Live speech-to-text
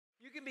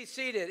You can be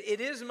seated. It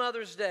is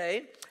Mother's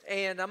Day,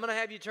 and I'm going to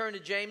have you turn to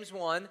James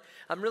 1.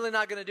 I'm really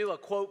not going to do a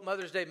quote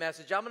Mother's Day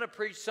message. I'm going to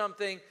preach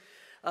something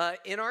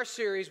in our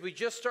series. We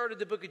just started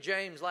the book of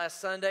James last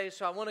Sunday,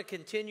 so I want to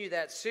continue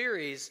that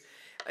series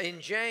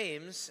in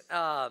James,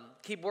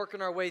 keep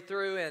working our way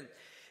through. And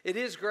it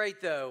is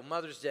great, though,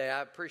 Mother's Day.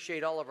 I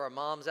appreciate all of our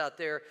moms out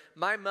there.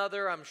 My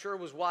mother, I'm sure,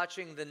 was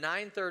watching the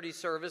 9:30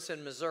 service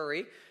in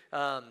Missouri.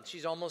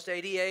 She's almost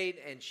 88,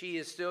 and she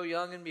is still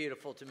young and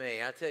beautiful to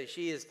me. I tell you,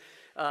 she is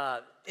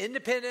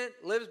independent,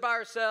 lives by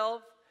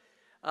herself,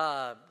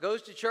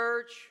 goes to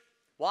church,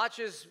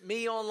 watches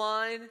me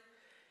online,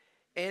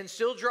 and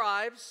still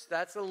drives.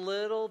 That's a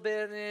little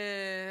bit,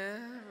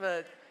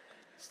 but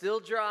still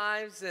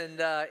drives and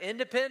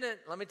independent.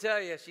 Let me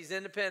tell you, she's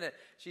independent.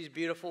 She's a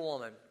beautiful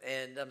woman,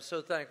 and I'm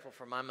so thankful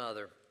for my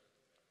mother.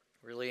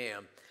 Really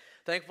am.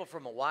 Thankful for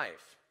my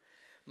wife.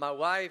 My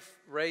wife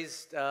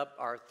raised up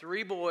our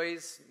 3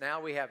 boys.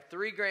 Now we have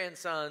 3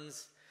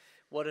 grandsons.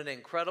 What an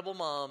incredible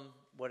mom.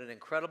 What an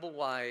incredible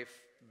wife.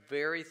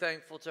 Very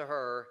thankful to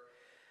her.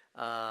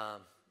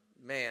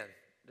 Man,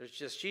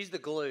 she's the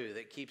glue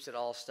that keeps it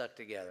all stuck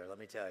together, let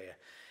me tell you.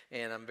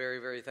 And I'm very,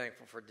 very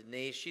thankful for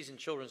Denise. She's in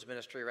children's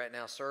ministry right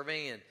now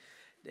serving,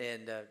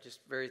 and just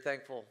very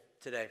thankful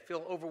today.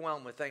 Feel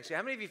overwhelmed with thanksgiving.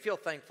 How many of you feel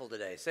thankful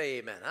today? Say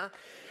amen, huh? Amen.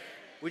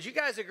 Would you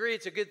guys agree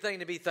it's a good thing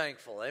to be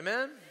thankful?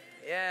 Amen?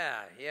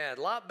 Yeah, a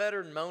lot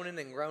better than moaning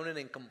and groaning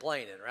and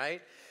complaining,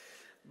 right?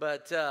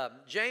 But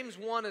James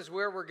 1 is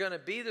where we're going to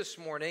be this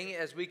morning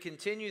as we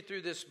continue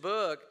through this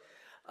book.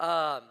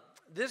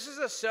 This is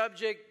a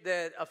subject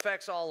that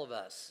affects all of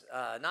us,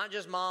 not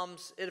just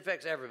moms. It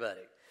affects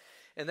everybody.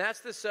 And that's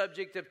the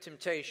subject of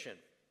temptation.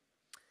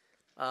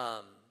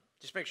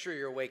 Just make sure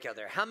you're awake out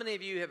there. How many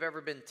of you have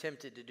ever been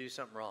tempted to do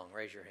something wrong?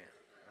 Raise your hand.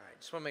 All right,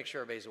 just want to make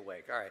sure everybody's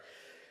awake. All right.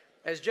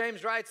 As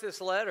James writes this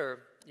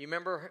letter, you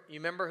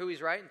remember who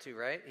he's writing to,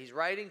 right? He's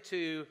writing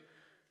to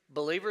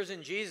believers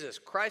in Jesus,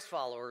 Christ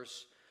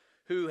followers,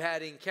 who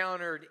had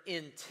encountered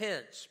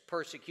intense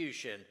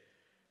persecution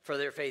for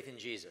their faith in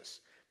Jesus.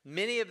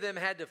 Many of them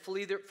had to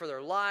flee for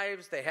their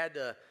lives. They had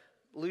to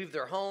leave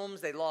their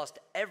homes. They lost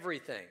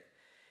everything.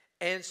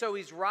 And so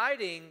he's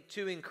writing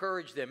to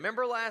encourage them.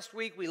 Remember last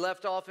week we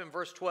left off in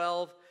verse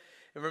 12?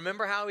 And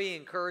remember how he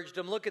encouraged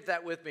them? Look at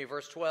that with me,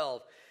 verse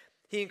 12.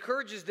 He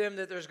encourages them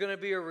that there's going to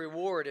be a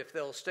reward if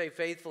they'll stay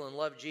faithful and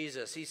love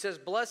Jesus. He says,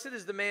 "Blessed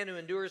is the man who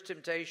endures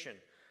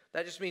temptation."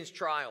 That just means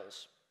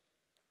trials.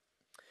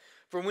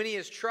 "For when he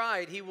is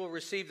tried, he will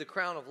receive the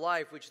crown of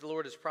life, which the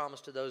Lord has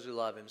promised to those who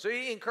love him." So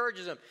he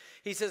encourages them.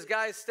 He says,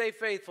 guys, stay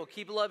faithful.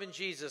 Keep loving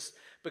Jesus,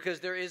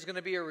 because there is going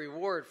to be a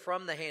reward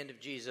from the hand of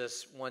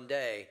Jesus one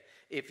day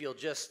if you'll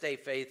just stay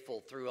faithful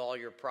through all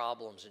your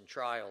problems and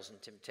trials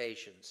and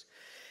temptations.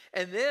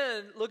 And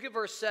then look at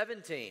verse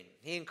 17.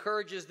 He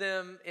encourages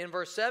them in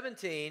verse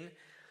 17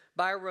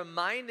 by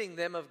reminding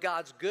them of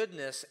God's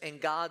goodness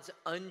and God's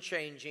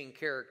unchanging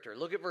character.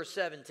 Look at verse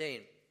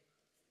 17.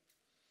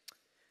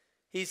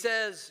 He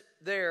says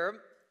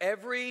there,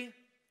 "Every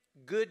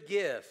good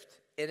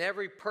gift and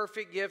every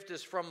perfect gift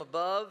is from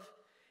above,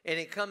 and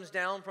it comes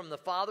down from the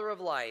Father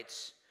of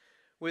lights,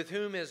 with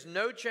whom is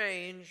no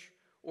change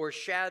or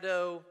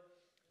shadow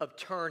of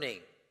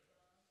turning."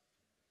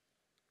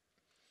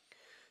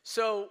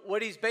 So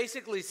what he's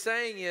basically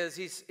saying is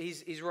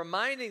he's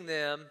reminding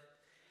them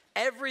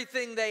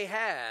everything they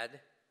had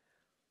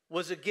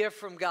was a gift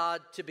from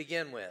God to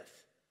begin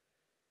with.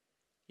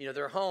 You know,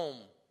 their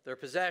home, their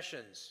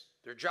possessions,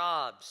 their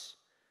jobs,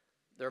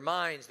 their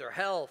minds, their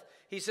health.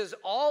 He says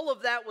all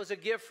of that was a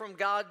gift from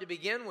God to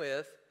begin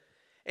with.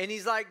 And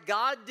he's like,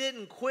 God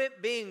didn't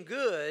quit being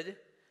good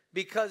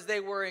because they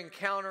were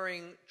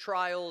encountering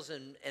trials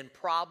and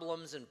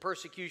problems and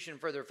persecution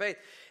for their faith.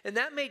 And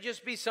that may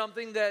just be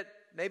something that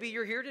maybe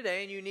you're here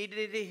today and you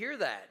needed to hear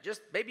that.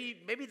 Just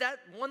maybe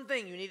that one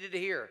thing you needed to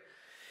hear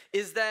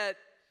is that,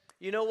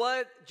 you know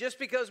what? Just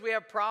because we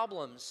have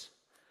problems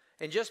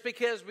and just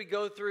because we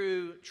go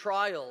through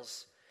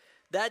trials,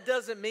 that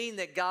doesn't mean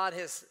that God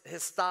has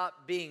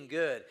stopped being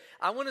good.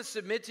 I want to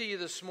submit to you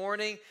this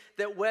morning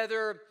that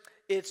whether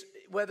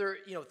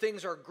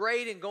things are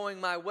great and going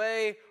my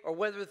way, or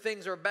whether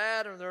things are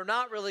bad and they're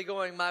not really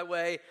going my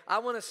way, I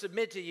want to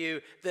submit to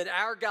you that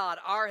our God,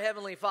 our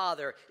Heavenly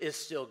Father, is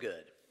still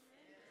good.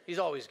 He's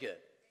always good.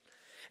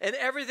 And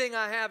everything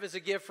I have is a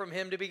gift from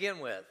him to begin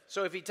with.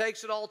 So if he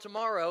takes it all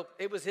tomorrow,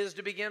 it was his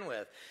to begin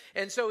with.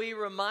 And so he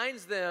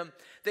reminds them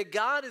that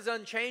God is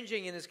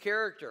unchanging in his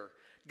character.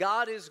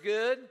 God is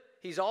good,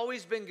 he's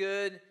always been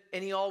good,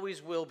 and he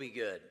always will be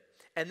good.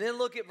 And then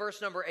look at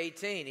verse number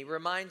 18. He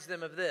reminds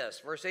them of this.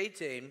 Verse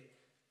 18,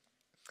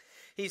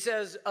 he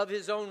says, "Of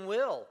his own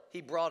will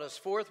he brought us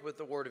forth with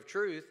the word of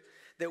truth,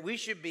 that we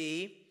should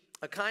be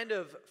a kind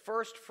of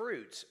first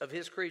fruits of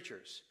his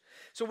creatures."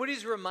 So what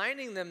he's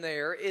reminding them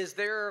there is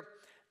their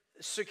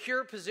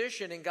secure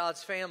position in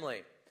God's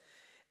family.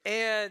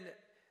 And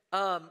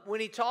when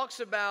he talks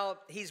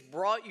about he's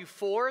brought you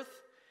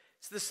forth,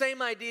 it's the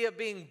same idea of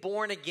being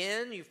born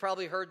again. You've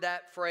probably heard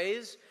that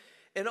phrase.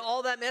 And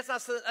all that, that's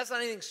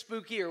not anything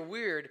spooky or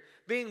weird.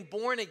 being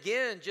born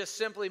again just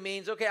simply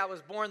means, okay, I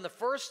was born the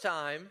first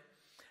time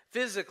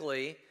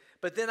physically,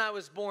 but then I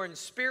was born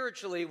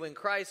spiritually when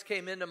Christ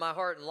came into my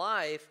heart and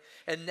life,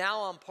 and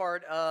now I'm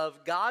part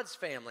of God's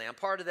family. I'm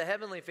part of the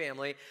heavenly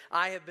family.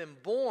 I have been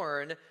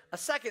born a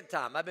second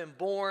time. I've been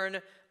born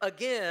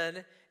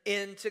again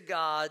into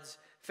God's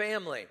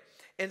family.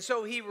 And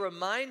so he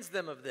reminds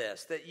them of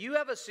this, that you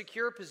have a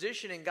secure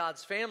position in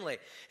God's family.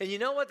 And you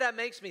know what that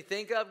makes me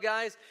think of,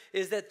 guys,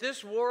 is that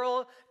this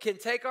world can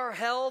take our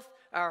health,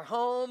 our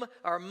home,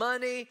 our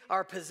money,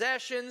 our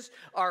possessions,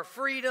 our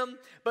freedom.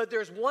 But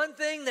there's one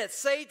thing that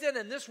Satan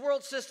and this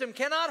world system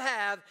cannot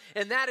have,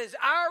 and that is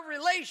our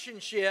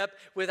relationship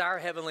with our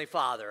Heavenly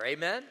Father.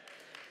 Amen?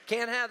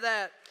 Can't have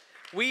that.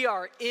 We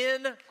are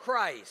in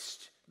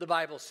Christ, the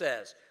Bible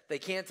says. They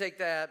can't take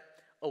that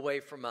away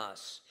from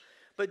us.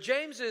 But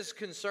James is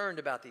concerned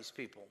about these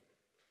people.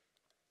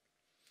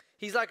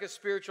 He's like a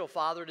spiritual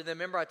father to them.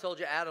 Remember, I told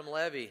you Adam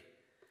Levy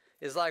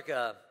is like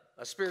a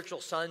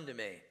spiritual son to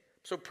me.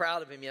 So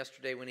proud of him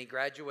yesterday when he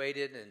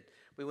graduated, and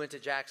we went to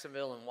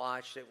Jacksonville and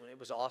watched it. It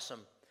was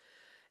awesome.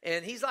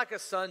 And he's like a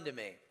son to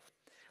me.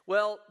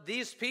 Well,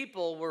 these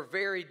people were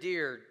very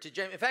dear to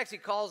James. In fact, he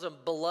calls them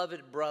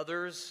beloved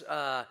brothers.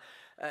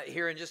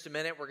 Here in just a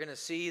minute, we're going to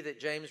see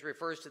that James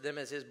refers to them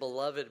as his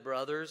beloved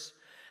brothers.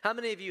 How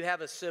many of you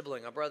have a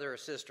sibling, a brother or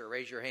sister?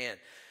 Raise your hand.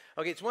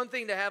 Okay, it's one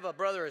thing to have a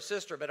brother or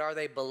sister, but are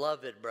they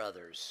beloved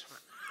brothers?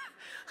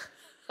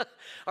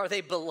 Are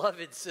they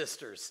beloved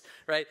sisters,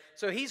 right?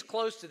 So he's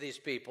close to these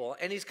people,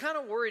 and he's kind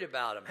of worried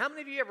about them. How many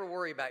of you ever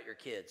worry about your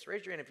kids?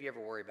 Raise your hand if you ever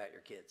worry about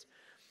your kids.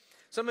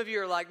 Some of you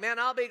are like, man,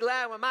 I'll be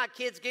glad when my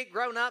kids get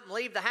grown up and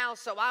leave the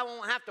house so I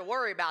won't have to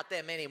worry about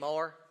them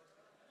anymore.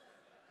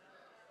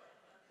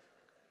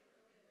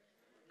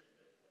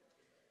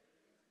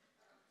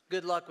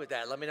 Good luck with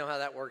that. Let me know how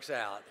that works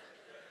out.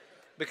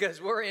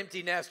 Because we're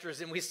empty nesters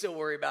and we still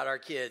worry about our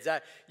kids.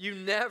 You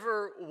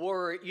never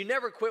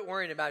quit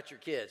worrying about your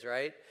kids,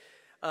 right?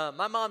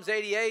 My mom's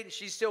 88 and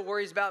she still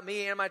worries about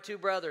me and my two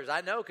brothers.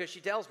 I know because she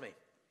tells me.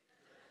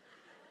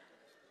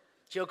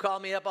 She'll call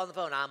me up on the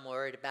phone. I'm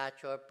worried about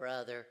your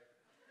brother.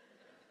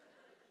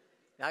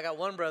 Now, I got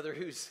one brother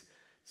who's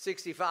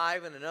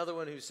 65 and another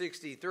one who's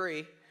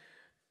 63.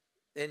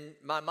 And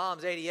my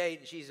mom's 88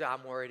 and she's,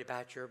 I'm worried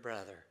about your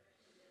brother.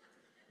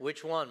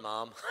 Which one,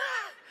 Mom?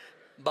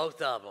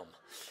 Both of them.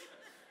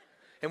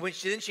 And when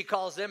then she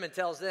calls them and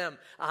tells them,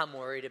 I'm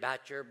worried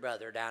about your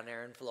brother down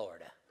there in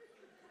Florida.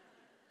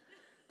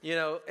 You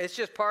know, it's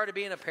just part of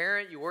being a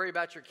parent. You worry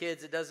about your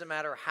kids. It doesn't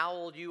matter how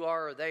old you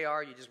are or they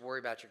are. You just worry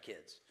about your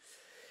kids.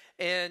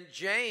 And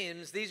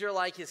James, these are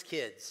like his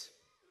kids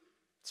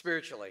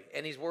spiritually.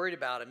 And he's worried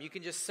about them. You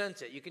can just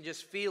sense it. You can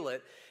just feel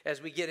it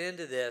as we get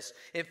into this.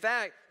 In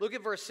fact, look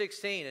at verse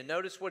 16 and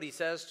notice what he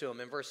says to them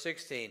in verse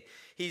 16.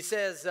 He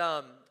says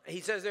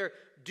there,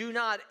 do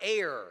not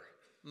err,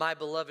 my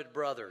beloved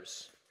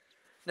brothers.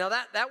 Now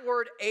that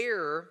word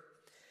err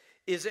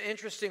is an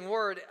interesting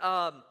word.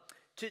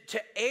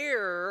 To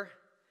err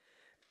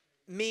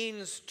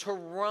means to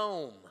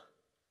roam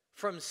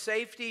from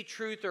safety,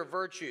 truth, or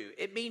virtue.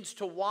 It means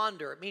to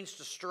wander. It means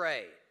to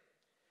stray.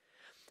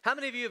 How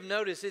many of you have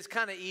noticed it's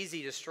kind of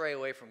easy to stray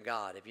away from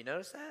God? Have you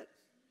noticed that?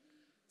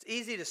 It's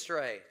easy to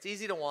stray. It's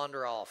easy to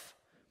wander off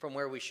from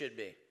where we should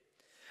be.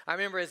 I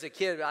remember as a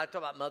kid, I talked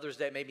about Mother's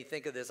Day, it made me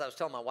think of this. I was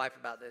telling my wife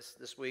about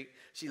this week.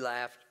 She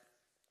laughed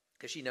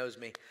because she knows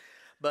me.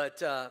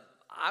 But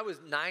I was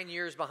 9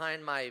 years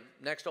behind my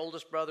next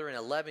oldest brother and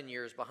 11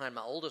 years behind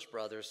my oldest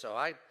brother. So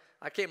I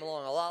came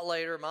along a lot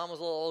later. Mom was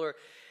a little older.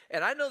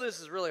 And I know this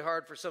is really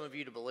hard for some of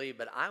you to believe,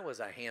 but I was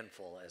a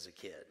handful as a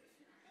kid.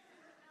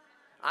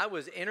 I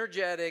was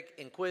energetic,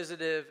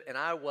 inquisitive, and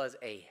I was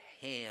a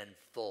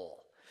handful.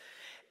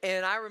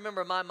 And I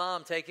remember my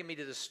mom taking me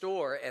to the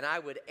store, and I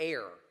would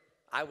err.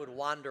 I would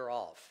wander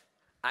off.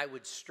 I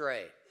would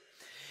stray.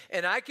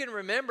 And I can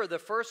remember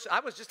I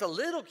was just a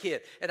little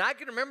kid, and I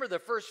can remember the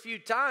first few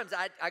times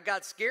I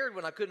got scared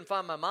when I couldn't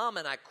find my mom,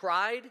 and I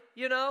cried,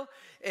 you know,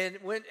 and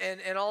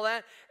all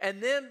that.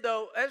 And then,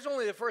 though, that was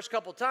only the first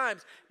couple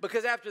times,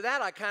 because after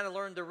that, I kind of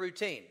learned the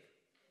routine.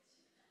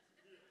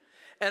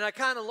 And I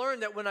kind of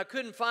learned that when I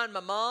couldn't find my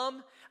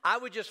mom, I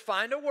would just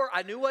find a worker.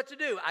 I knew what to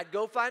do. I'd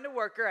go find a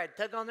worker. I'd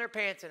tug on their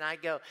pants, and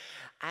I'd go,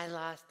 I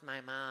lost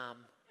my mom.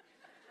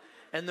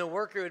 And the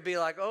worker would be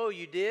like, oh,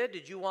 you did?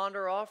 Did you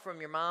wander off from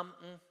your mom?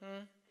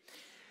 Mm-hmm.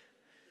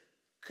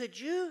 Could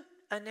you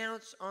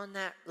announce on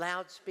that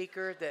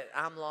loudspeaker that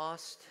I'm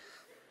lost?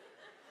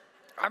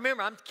 I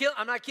remember, I'm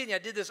not kidding you, I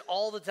did this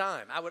all the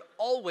time. I would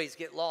always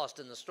get lost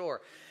in the store.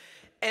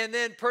 And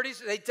then pretty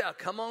soon, they'd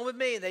come on with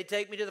me, and they'd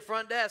take me to the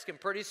front desk, and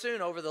pretty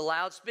soon, over the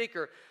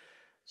loudspeaker,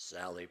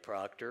 Sally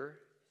Proctor,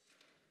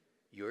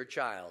 your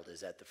child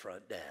is at the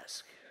front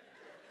desk.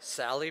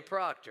 Sally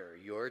Proctor,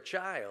 your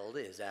child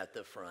is at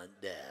the front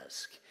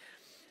desk.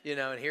 You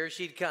know, and here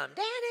she'd come,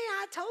 Danny,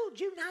 I told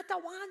you not to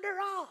wander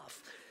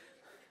off.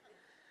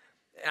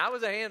 And I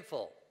was a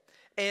handful.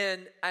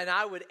 And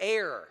I would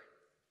err.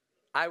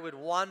 I would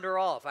wander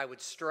off. I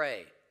would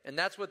stray. And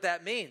that's what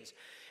that means.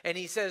 And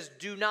he says,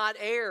 do not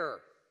err,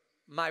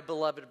 my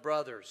beloved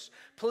brothers.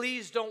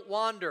 Please don't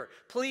wander.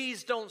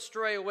 Please don't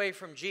stray away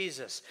from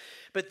Jesus.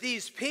 But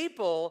these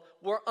people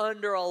were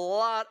under a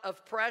lot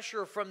of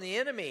pressure from the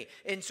enemy.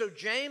 And so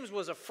James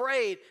was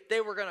afraid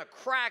they were going to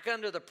crack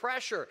under the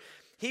pressure.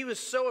 He was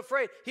so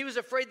afraid. He was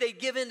afraid they'd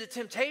give in to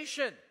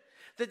temptation,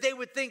 that they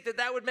would think that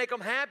that would make them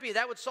happy.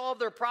 That would solve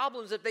their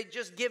problems if they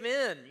just give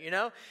in, you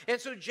know.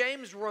 And so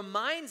James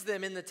reminds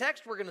them in the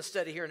text we're going to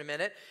study here in a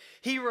minute.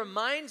 He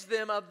reminds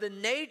them of the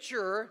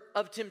nature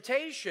of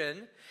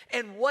temptation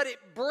and what it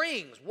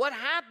brings. What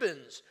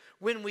happens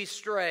when we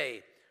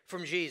stray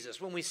from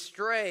Jesus, when we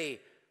stray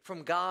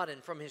from God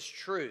and from His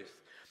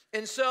truth.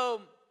 And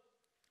so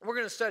we're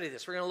going to study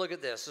this. We're going to look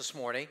at this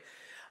morning.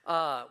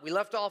 We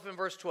left off in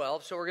verse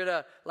 12, so we're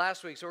going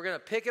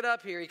to pick it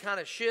up here. He kind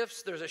of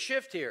shifts. There's a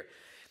shift here.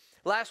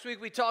 Last week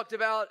we talked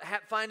about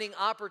finding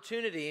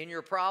opportunity in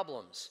your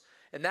problems.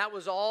 And that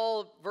was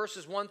all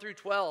verses 1 through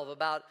 12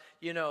 about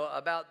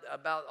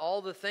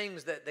all the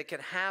things that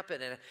can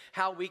happen and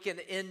how we can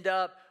end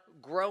up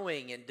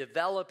growing and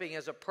developing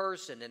as a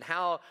person, and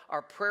how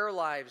our prayer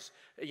lives,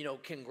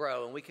 can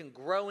grow, and we can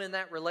grow in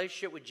that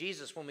relationship with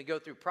Jesus when we go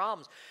through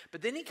problems.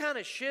 But then he kind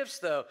of shifts,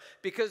 though,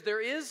 because there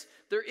is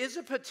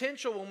a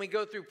potential when we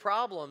go through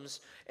problems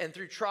and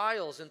through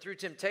trials and through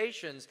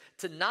temptations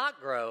to not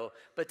grow,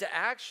 but to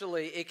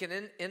actually, it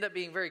can end up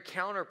being very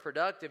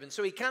counterproductive. And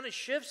so he kind of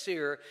shifts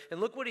here, and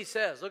look what he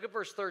says. Look at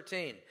verse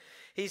 13.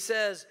 He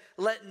says,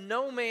 "Let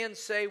no man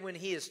say when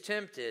he is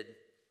tempted,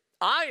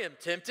 I am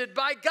tempted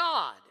by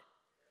God."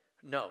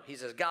 No, he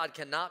says God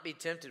cannot be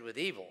tempted with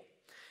evil.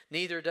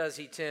 Neither does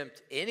he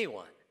tempt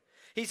anyone.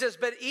 He says,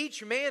 but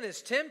each man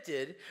is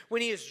tempted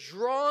when he is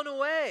drawn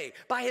away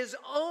by his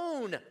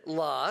own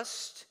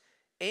lust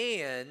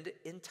and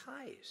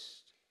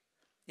enticed.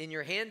 In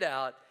your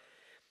handout,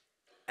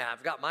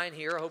 I've got mine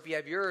here. I hope you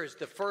have yours.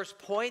 The first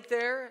point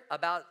there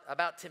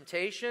about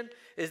temptation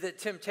is that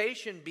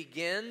temptation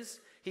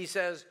begins, he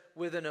says,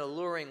 with an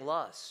alluring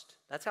lust.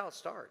 That's how it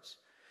starts.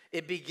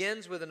 It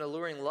begins with an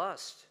alluring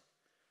lust.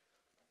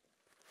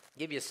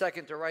 Give you a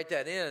second to write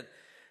that in.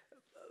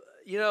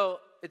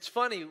 It's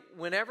funny,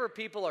 whenever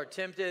people are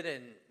tempted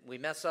and we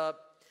mess up,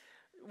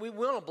 we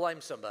want to blame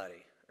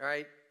somebody,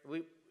 right?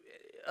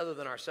 Other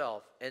than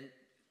ourselves. And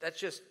that's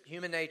just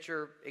human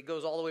nature. It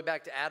goes all the way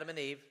back to Adam and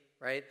Eve,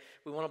 right?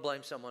 We want to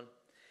blame someone.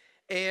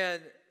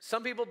 And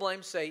some people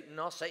blame Satan.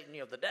 Oh, Satan,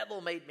 the devil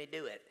made me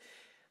do it.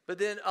 But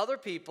then other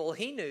people,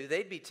 he knew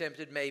they'd be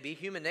tempted maybe.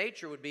 Human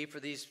nature would be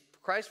for these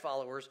Christ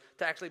followers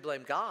to actually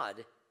blame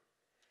God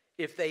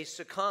if they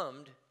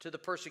succumbed to the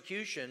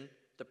persecution,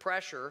 the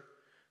pressure,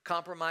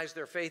 compromised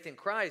their faith in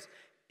Christ.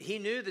 He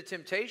knew the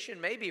temptation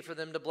may be for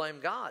them to blame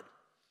God.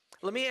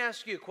 Let me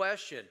ask you a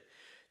question.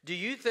 Do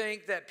you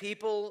think that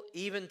people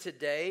even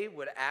today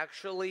would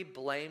actually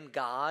blame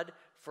God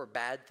for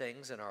bad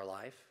things in our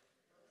life?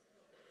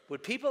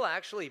 Would people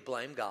actually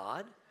blame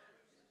God?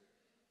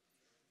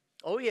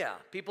 Oh yeah,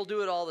 people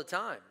do it all the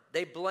time.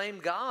 They blame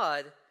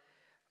God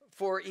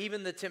for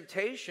even the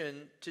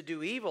temptation to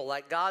do evil,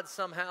 like God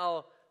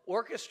somehow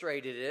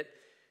orchestrated it,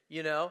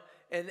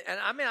 And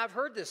I mean, I've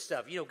heard this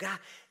stuff.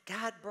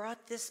 God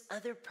brought this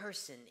other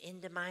person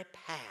into my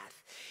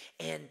path.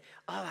 And,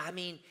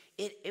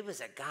 it was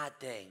a God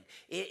thing.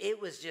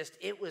 It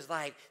was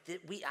like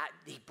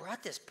he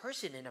brought this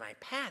person into my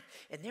path,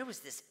 and there was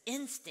this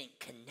instant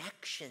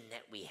connection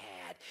that we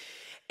had.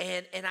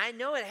 And I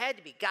know it had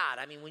to be God.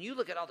 I mean, when you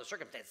look at all the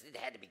circumstances, it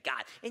had to be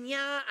God. And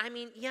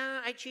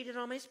I cheated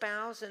on my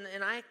spouse,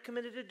 and I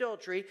committed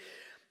adultery,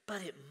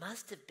 but it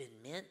must have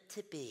been meant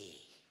to be.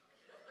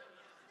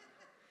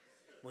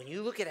 When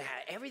you look at how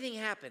everything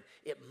happened,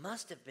 it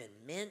must have been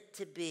meant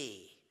to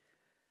be.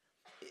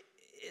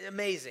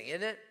 Amazing,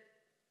 isn't it?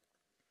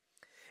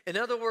 In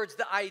other words,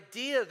 the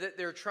idea that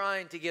they're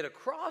trying to get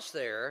across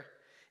there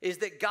is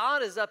that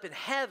God is up in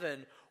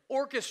heaven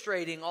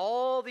orchestrating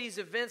all these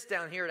events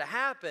down here to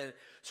happen.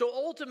 So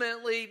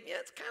ultimately,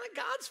 it's kind of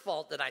God's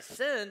fault that I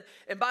sinned.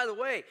 And by the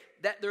way,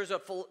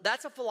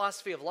 that's a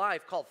philosophy of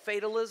life called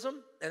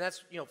fatalism. And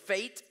that's,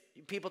 fate.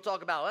 People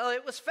talk about, well,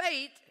 it was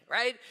fate,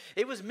 right?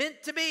 It was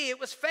meant to be. It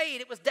was fate.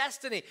 It was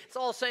destiny. It's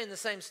all saying the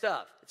same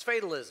stuff. It's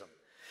fatalism.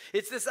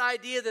 It's this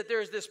idea that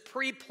there's this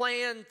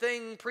pre-planned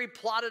thing,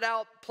 pre-plotted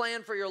out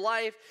plan for your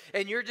life,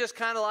 and you're just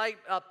kind of like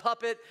a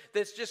puppet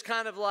that's just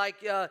kind of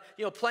like,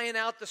 playing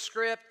out the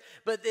script.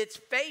 But it's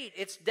fate.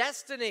 It's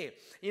destiny.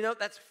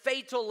 That's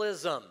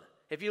fatalism.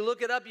 If you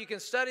look it up, you can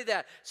study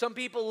that. Some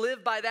people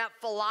live by that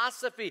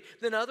philosophy.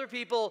 Then other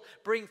people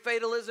bring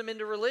fatalism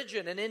into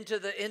religion and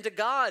into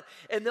God.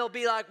 And they'll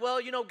be like, well,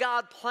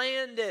 God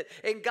planned it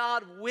and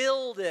God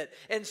willed it.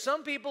 And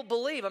some people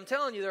believe, I'm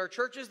telling you, there are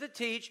churches that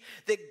teach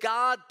that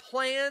God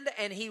planned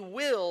and He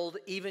willed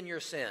even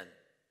your sin.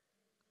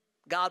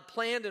 God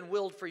planned and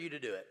willed for you to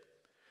do it.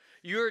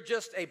 You're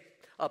just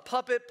a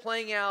puppet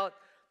playing out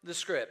the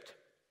script.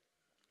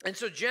 And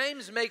so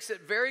James makes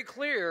it very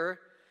clear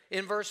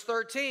in verse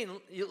 13,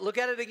 you look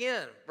at it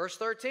again. Verse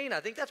 13,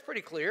 I think that's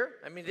pretty clear.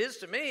 I mean, it is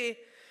to me.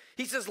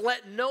 He says,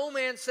 let no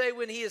man say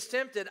when he is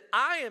tempted,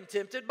 I am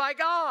tempted by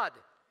God.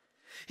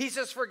 He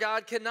says, for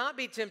God cannot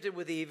be tempted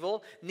with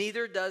evil,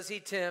 neither does he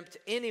tempt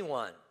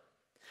anyone.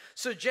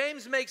 So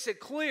James makes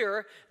it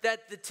clear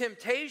that the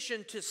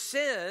temptation to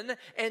sin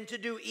and to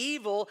do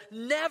evil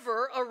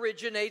never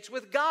originates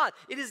with God.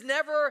 It is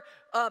never,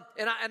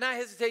 and I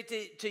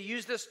hesitate to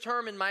use this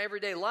term in my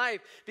everyday life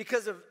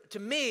because to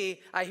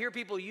me, I hear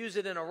people use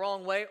it in a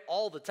wrong way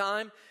all the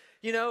time.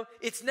 You know,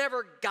 it's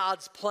never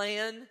God's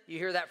plan. You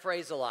hear that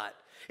phrase a lot.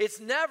 It's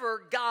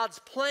never God's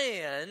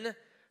plan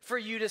for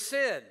you to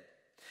sin.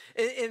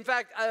 In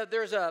fact,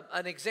 there's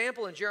an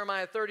example in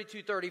Jeremiah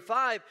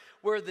 32:35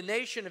 where the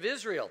nation of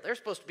Israel, they're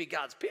supposed to be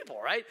God's people,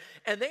 right?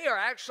 And they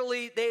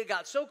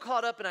got so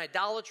caught up in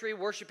idolatry,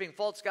 worshiping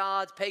false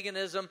gods,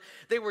 paganism,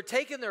 they were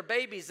taking their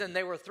babies and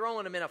they were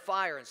throwing them in a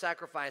fire and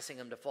sacrificing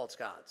them to false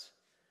gods.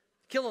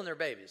 Killing their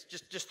babies,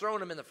 just throwing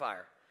them in the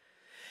fire.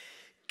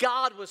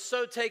 God was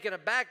so taken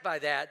aback by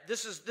that.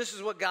 This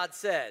is what God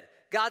said.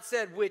 God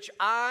said, which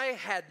I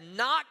had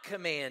not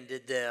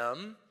commanded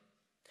them,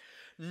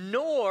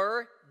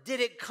 nor did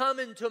it come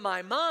into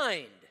my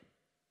mind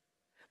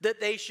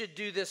that they should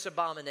do this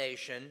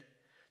abomination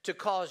to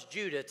cause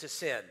Judah to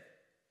sin.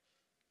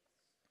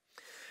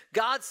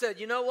 God said,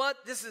 you know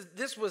what?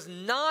 This was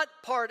not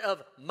part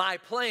of my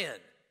plan.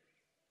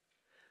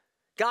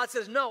 God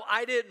says, no,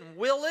 I didn't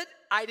will it.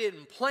 I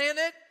didn't plan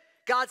it.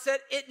 God said,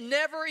 it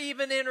never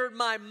even entered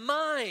my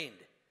mind.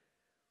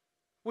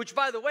 Which,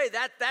 by the way,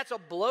 that's a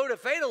blow to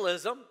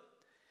fatalism.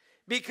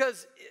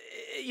 Because,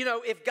 you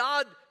know, if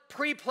God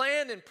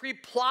pre-planned and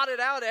pre-plotted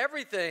out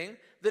everything,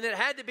 then it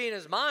had to be in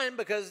his mind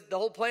because the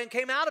whole plan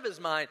came out of his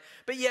mind.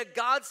 But yet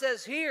God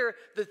says here,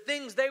 the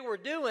things they were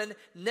doing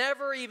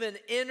never even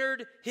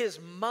entered his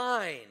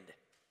mind.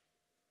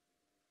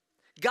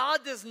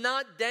 God does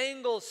not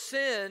dangle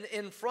sin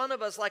in front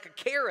of us like a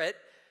carrot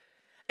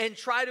and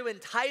try to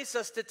entice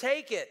us to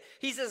take it.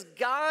 He says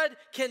God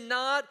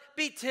cannot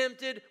be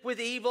tempted with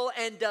evil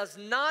and does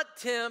not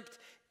tempt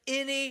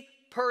any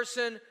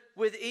person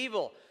with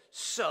evil.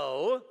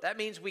 So that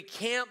means we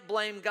can't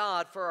blame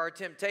God for our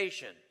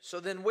temptation. So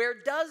then where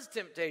does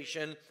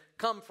temptation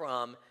come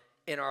from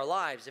in our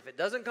lives? If it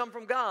doesn't come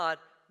from God,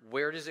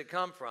 where does it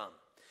come from?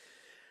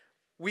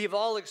 We've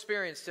all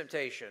experienced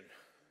temptation.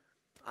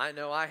 I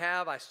know I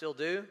have. I still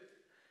do.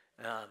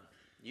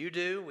 You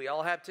do. We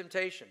all have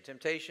temptation.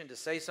 Temptation to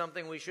say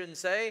something we shouldn't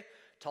say,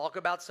 talk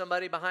about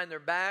somebody behind their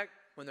back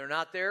when they're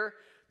not there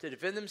to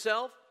defend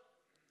themselves,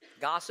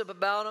 gossip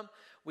about them.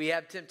 We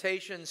have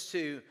temptations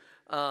to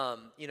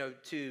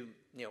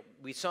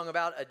we sung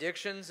about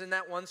addictions in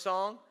that one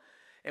song,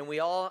 and we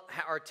all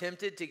are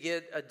tempted to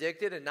get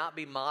addicted and not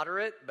be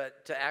moderate,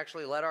 but to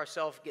actually let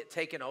ourselves get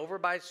taken over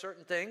by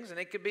certain things, and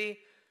it could be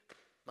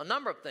a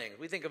number of things.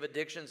 We think of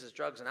addictions as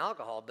drugs and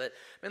alcohol, but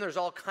I mean, there's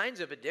all kinds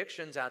of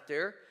addictions out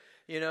there,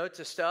 you know,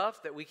 to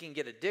stuff that we can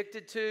get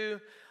addicted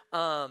to.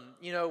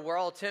 We're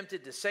all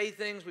tempted to say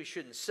things we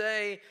shouldn't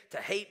say, to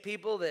hate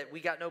people that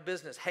we got no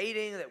business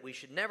hating, that we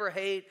should never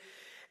hate.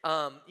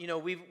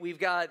 We've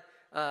got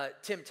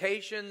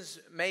temptations.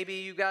 Maybe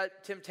you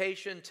got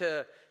temptation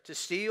to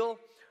steal,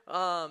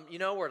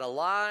 or to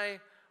lie,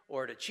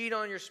 or to cheat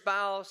on your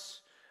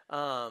spouse.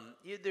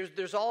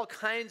 There's all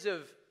kinds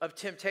of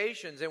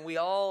temptations, and we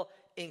all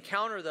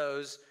encounter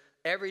those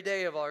every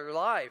day of our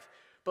life.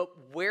 But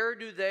where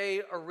do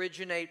they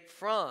originate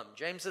from?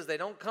 James says they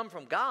don't come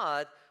from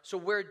God, so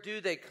where do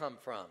they come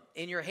from?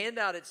 In your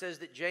handout, it says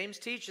that James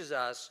teaches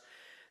us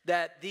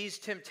that these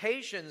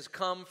temptations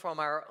come from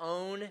our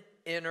own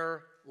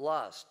inner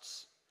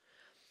lusts.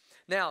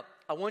 Now,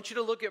 I want you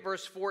to look at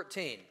verse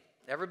 14.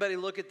 Everybody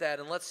look at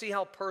that, and let's see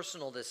how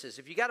personal this is.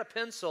 If you got a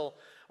pencil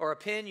or a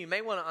pen, you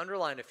may want to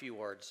underline a few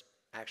words,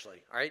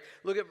 actually. All right?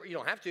 You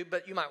don't have to,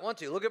 but you might want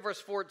to. Look at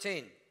verse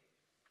 14.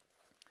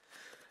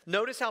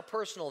 Notice how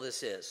personal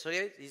this is. So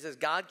he says,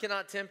 God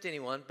cannot tempt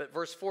anyone. But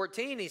verse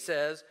 14, he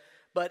says,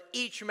 but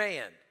each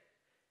man.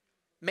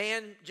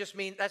 Man just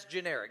means, that's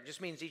generic,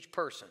 just means each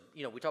person.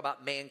 You know, we talk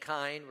about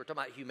mankind, we're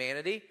talking about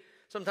humanity.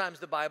 Sometimes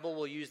the Bible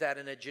will use that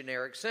in a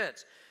generic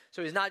sense.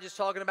 So he's not just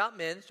talking about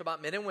men, he's talking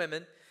about men and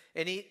women.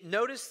 And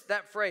notice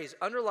that phrase,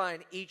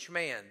 underline each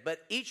man. But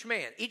each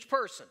man, each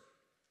person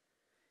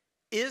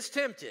is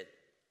tempted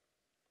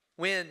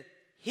when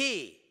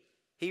he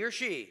or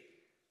she,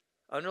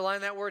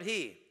 underline that word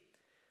he,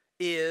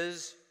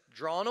 is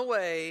drawn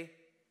away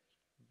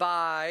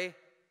by,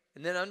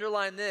 and then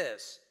underline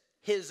this,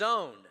 his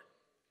own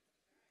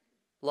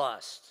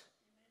lust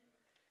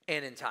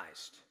and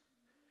enticed.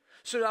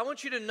 So I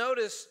want you to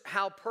notice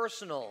how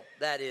personal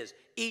that is.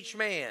 Each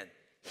man,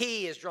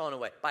 he is drawn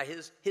away by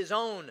his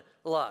own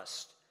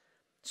lust.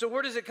 So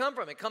where does it come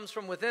from? It comes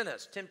from within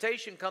us.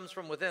 Temptation comes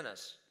from within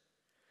us.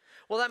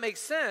 Well, that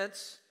makes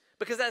sense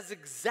because that's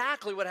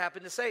exactly what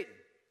happened to Satan.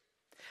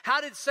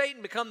 How did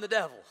Satan become the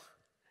devil?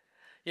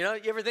 You know,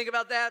 you ever think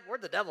about that?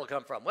 Where'd the devil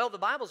come from? Well, the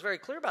Bible's very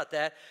clear about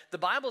that. The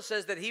Bible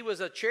says that he was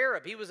a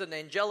cherub. He was an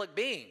angelic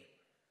being.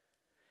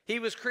 He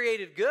was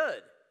created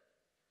good.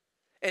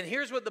 And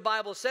here's what the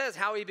Bible says,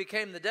 how he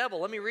became the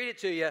devil. Let me read it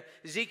to you.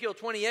 Ezekiel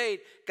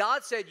 28,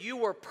 God said, you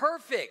were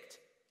perfect.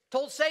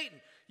 Told Satan,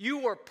 You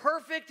were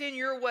perfect in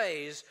your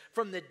ways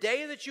from the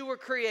day that you were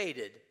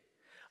created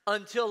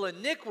until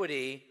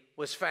iniquity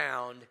was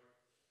found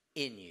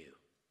in you.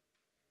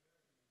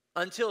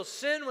 Until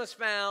sin was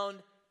found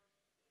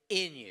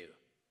in you.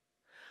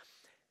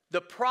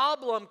 The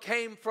problem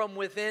came from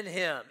within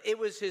him. It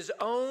was his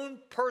own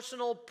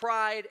personal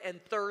pride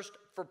and thirst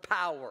for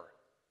power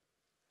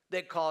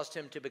that caused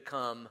him to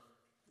become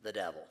the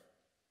devil.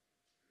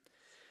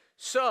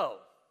 So,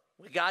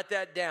 we got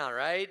that down,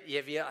 right?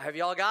 Have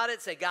y'all got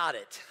it? Say, got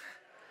it.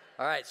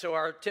 All right, so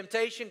our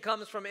temptation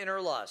comes from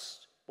inner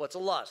lust. What's a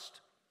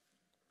lust?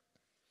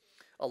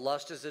 A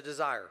lust is a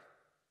desire.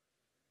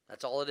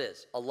 That's all it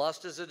is. A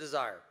lust is a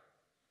desire.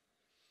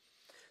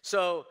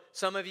 So,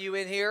 some of you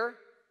in here,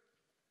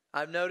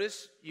 I've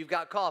noticed you've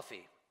got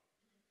coffee.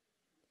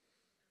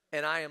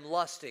 And I am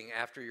lusting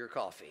after your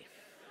coffee.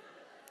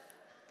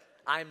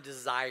 I'm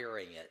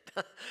desiring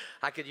it.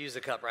 I could use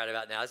a cup right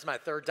about now. This is my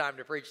third time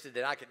to preach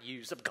today. I could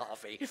use some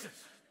coffee.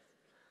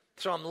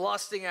 So I'm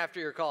lusting after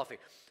your coffee.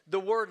 The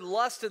word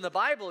lust in the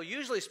Bible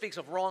usually speaks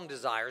of wrong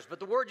desires, but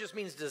the word just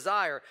means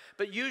desire.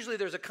 But usually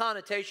there's a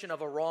connotation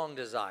of a wrong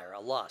desire,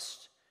 a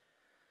lust.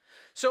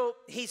 So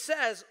he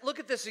says, look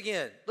at this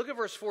again. Look at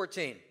verse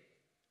 14.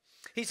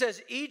 He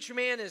says, each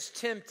man is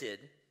tempted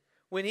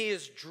when he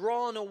is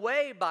drawn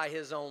away by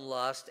his own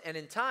lust and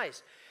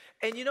enticed.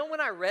 And you know when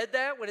I read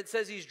that, when it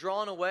says he's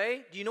drawn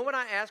away, do you know what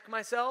I ask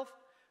myself?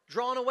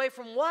 Drawn away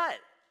from what?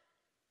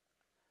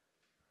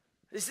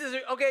 This is,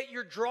 okay,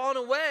 you're drawn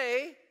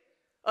away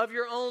of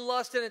your own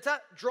lust and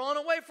enticed. Drawn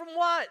away from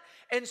what?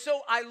 And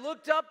so I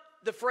looked up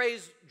the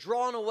phrase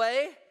drawn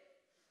away.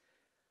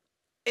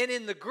 And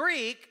in the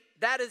Greek,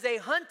 that is a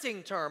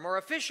hunting term or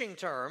a fishing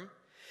term.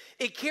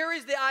 It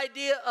carries the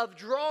idea of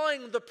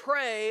drawing the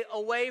prey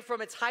away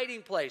from its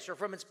hiding place or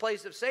from its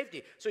place of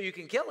safety so you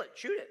can kill it,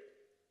 shoot it.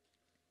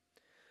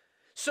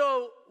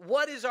 So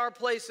what is our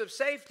place of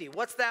safety?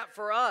 What's that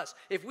for us?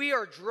 If we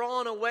are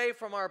drawn away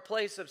from our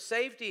place of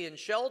safety and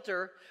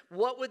shelter,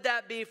 what would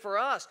that be for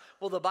us?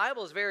 Well, the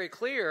Bible is very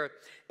clear,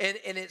 and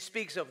it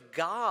speaks of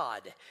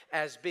God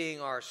as being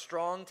our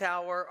strong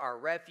tower, our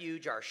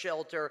refuge, our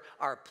shelter,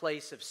 our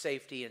place of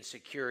safety and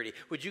security.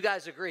 Would you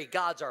guys agree?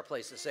 God's our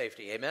place of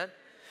safety. Amen?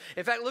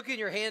 In fact, look in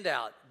your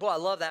handout. Boy, I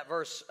love that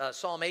verse,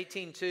 Psalm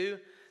 18:2.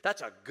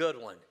 That's a good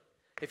one.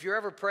 If you're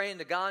ever praying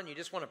to God and you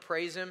just want to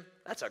praise him,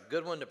 that's a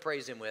good one to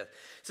praise him with.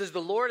 It says,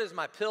 the Lord is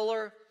my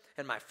pillar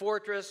and my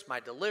fortress, my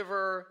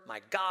deliverer,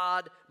 my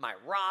God, my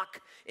rock,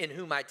 in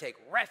whom I take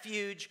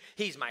refuge.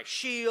 He's my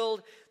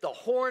shield, the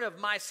horn of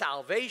my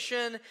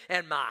salvation,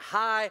 and my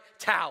high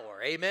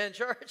tower. Amen,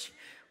 church?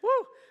 Woo!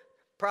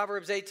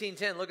 Proverbs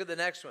 18:10, look at the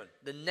next one.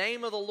 The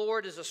name of the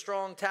Lord is a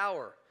strong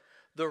tower.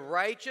 The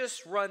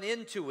righteous run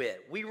into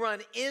it. We run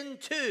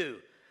into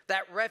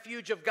that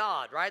refuge of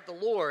God, right? The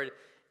Lord.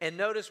 And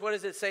notice, what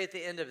does it say at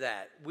the end of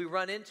that? We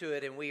run into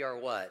it and we are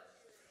what?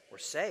 We're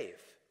safe.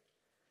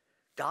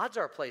 God's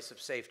our place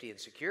of safety and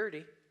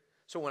security.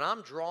 So when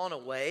I'm drawn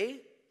away,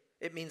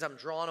 it means I'm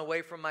drawn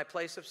away from my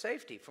place of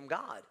safety, from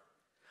God.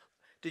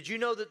 Did you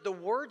know that the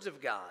words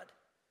of God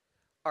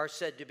are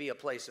said to be a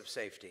place of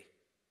safety?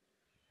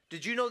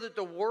 Did you know that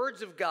the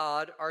words of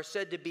God are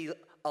said to be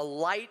a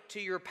light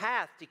to your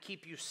path to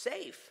keep you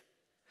safe?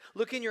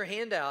 Look in your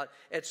handout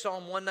at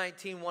Psalm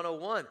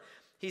 119:101.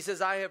 He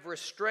says, I have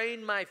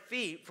restrained my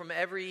feet from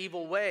every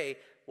evil way.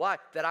 Why?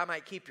 That I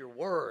might keep your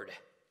word.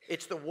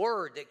 It's the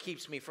word that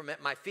keeps me from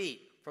my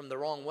feet from the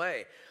wrong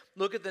way.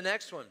 Look at the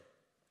next one.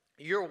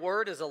 Your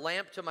word is a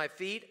lamp to my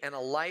feet and a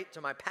light to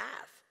my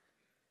path.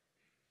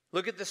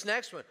 Look at this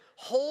next one.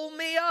 Hold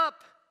me up.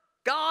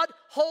 God,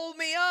 hold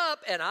me up,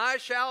 and I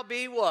shall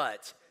be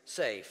what?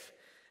 Safe.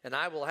 And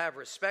I will have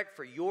respect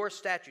for your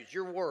statutes,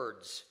 your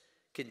words,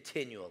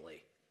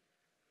 continually.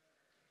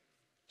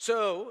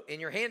 So,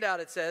 in your handout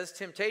it says,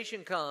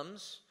 temptation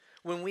comes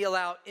when we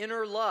allow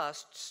inner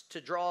lusts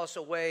to draw us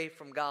away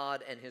from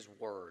God and his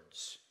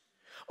words.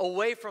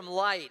 Away from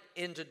light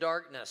into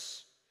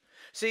darkness.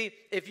 See,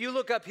 if you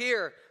look up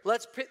here,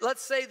 let's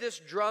say this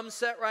drum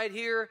set right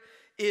here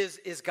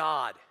is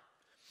God.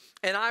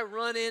 And I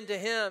run into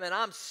him, and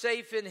I'm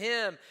safe in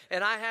him,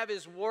 and I have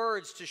his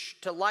words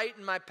to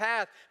lighten my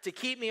path, to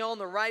keep me on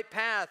the right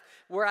path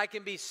where I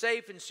can be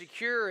safe and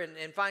secure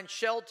and find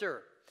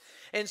shelter.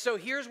 And so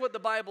here's what the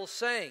Bible's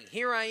saying.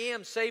 Here I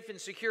am, safe and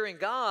secure in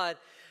God,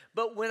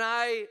 but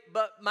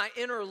my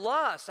inner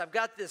lust, I've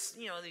got this,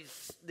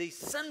 these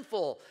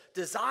sinful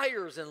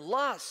desires and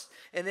lusts,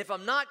 and if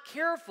I'm not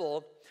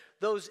careful,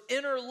 those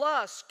inner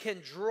lusts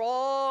can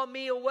draw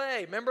me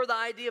away. Remember the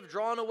idea of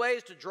drawn away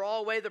is to draw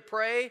away the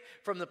prey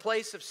from the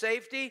place of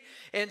safety?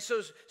 And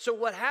so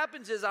what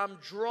happens is I'm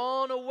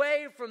drawn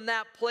away from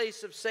that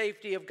place of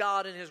safety of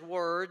God and his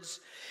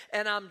words,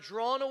 and I'm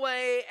drawn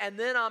away, and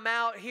then I'm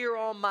out here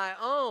on my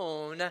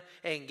own,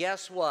 and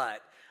guess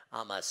what?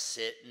 I'm a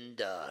sitting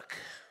duck.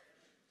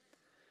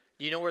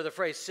 Do you know where the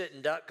phrase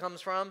sitting duck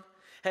comes from?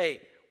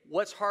 Hey,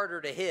 what's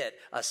harder to hit,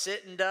 a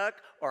sitting duck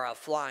or a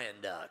flying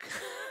duck?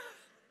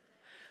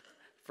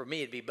 For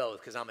me, it'd be both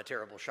because I'm a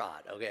terrible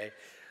shot, okay?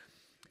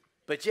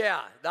 But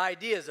yeah, the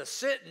idea is a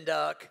sitting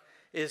duck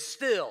is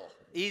still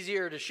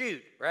easier to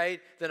shoot, right,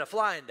 than a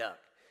flying duck.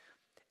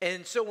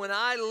 And so when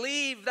I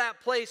leave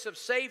that place of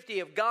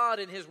safety of God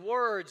and His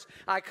words,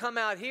 I come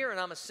out here and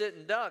I'm a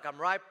sitting duck. I'm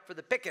ripe for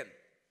the picking.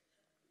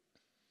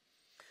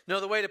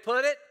 Another way to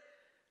put it,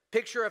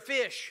 picture a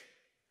fish,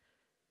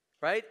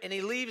 right? And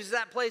he leaves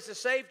that place of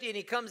safety and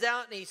he comes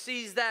out and he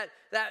sees that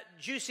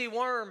juicy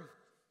worm.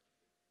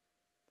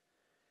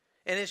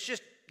 And it's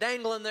just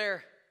dangling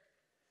there.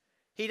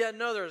 He doesn't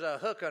know there's a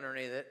hook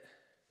underneath it.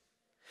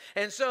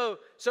 And so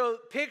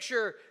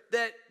picture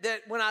that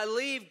when I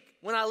leave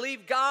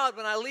God,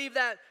 when I leave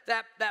that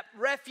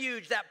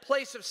refuge, that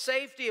place of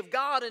safety of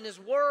God and His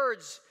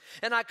words,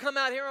 and I come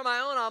out here on my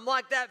own, I'm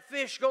like that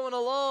fish going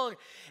along,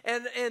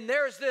 and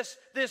there's this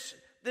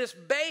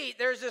bait,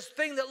 there's this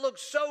thing that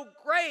looks so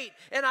great,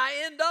 and I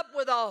end up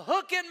with a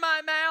hook in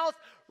my mouth,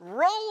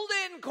 rolled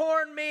in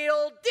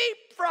cornmeal,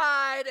 deep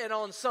fried, and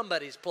on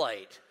somebody's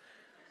plate,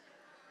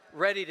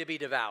 ready to be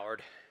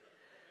devoured.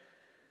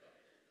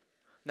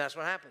 And that's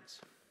what happens.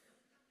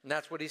 And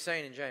that's what he's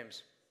saying in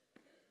James.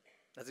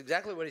 That's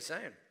exactly what he's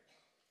saying.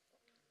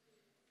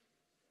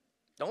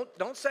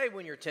 Don't say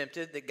when you're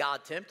tempted that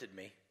God tempted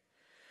me.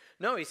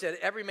 No, he said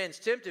every man's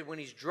tempted when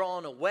he's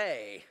drawn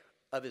away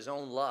of his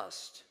own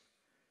lust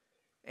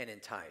and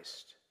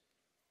enticed.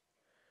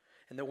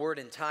 And the word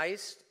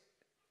enticed,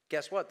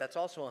 guess what? That's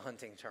also a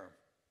hunting term.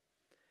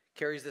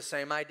 Carries the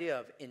same idea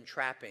of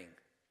entrapping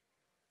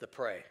the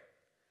prey.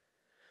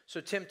 So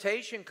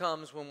temptation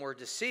comes when we're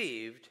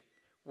deceived,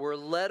 we're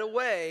led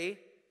away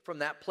from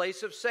that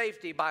place of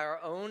safety by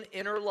our own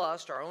inner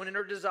lust, our own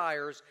inner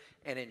desires,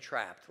 and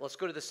entrapped. Let's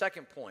go to the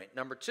second point.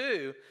 Number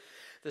 2,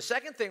 the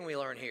second thing we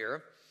learn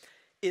here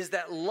is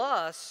that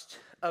lust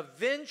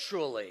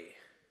eventually,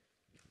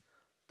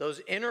 those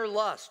inner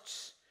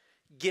lusts,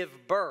 give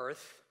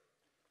birth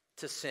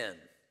to sin.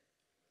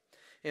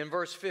 In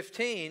verse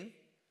 15,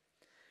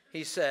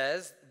 he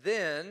says,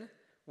 then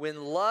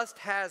when lust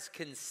has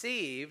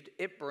conceived,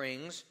 it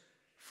brings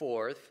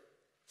forth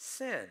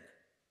sin.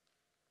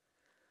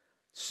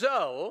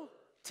 So,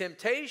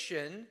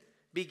 temptation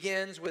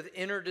begins with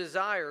inner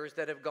desires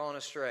that have gone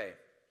astray.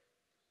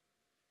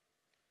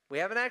 We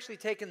haven't actually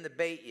taken the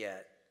bait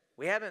yet.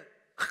 We haven't.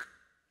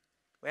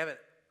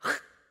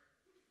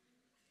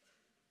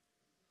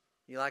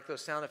 You like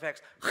those sound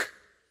effects?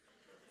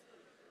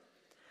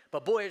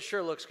 But boy, it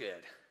sure looks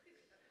good.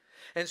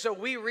 And so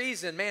we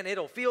reason, man,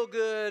 it'll feel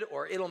good,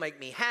 or it'll make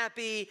me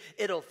happy,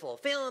 it'll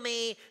fulfill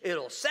me,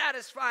 it'll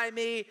satisfy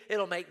me,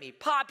 it'll make me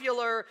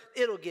popular,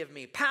 it'll give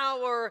me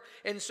power.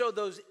 And so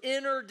those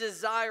inner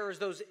desires,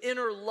 those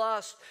inner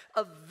lusts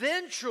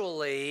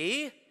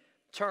eventually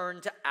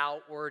turn to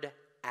outward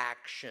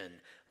action.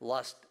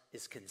 Lust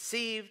is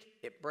conceived,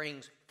 it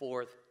brings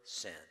forth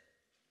sin.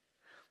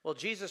 Well,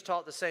 Jesus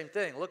taught the same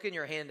thing. Look in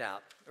your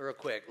handout real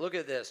quick. Look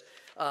at this.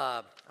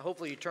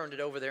 Hopefully you turned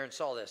it over there and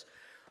saw this.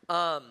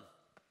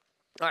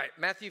 All right,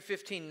 Matthew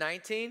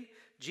 15:19,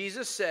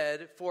 Jesus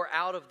said, for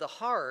out of the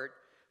heart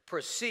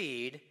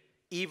proceed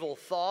evil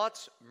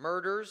thoughts,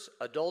 murders,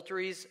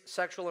 adulteries,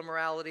 sexual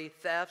immorality,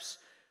 thefts,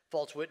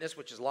 false witness,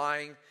 which is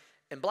lying,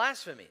 and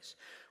blasphemies.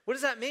 What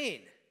does that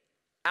mean?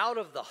 Out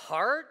of the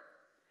heart?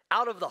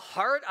 Out of the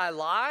heart I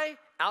lie?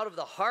 Out of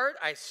the heart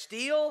I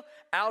steal?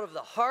 Out of the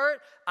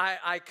heart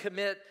I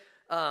commit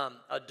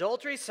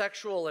adultery,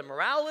 sexual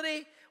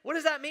immorality? What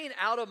does that mean,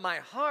 out of my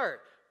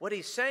heart? What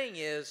he's saying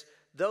is,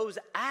 those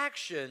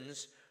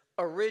actions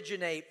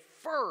originate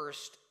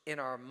first in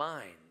our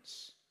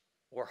minds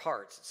or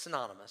hearts. It's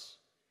synonymous.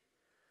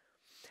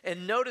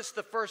 And notice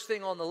the first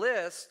thing on the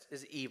list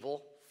is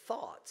evil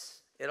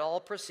thoughts. It all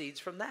proceeds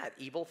from that,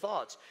 evil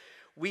thoughts.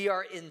 We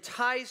are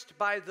enticed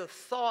by the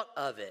thought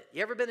of it.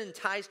 You ever been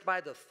enticed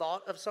by the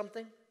thought of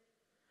something?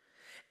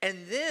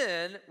 And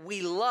then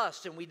we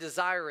lust and we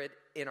desire it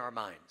in our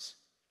minds.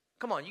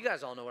 Come on, you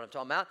guys all know what I'm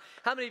talking about.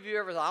 How many of you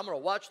ever thought, I'm going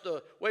to watch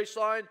the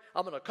waistline,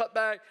 I'm going to cut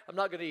back, I'm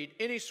not going to eat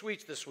any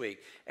sweets this week.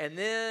 And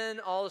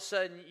then all of a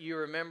sudden you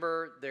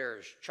remember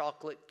there's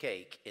chocolate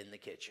cake in the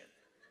kitchen.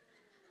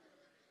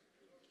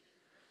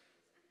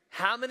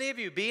 How many of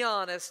you, be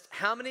honest,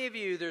 how many of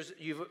you,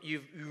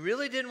 you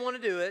really didn't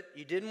want to do it,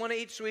 you didn't want to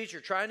eat sweets,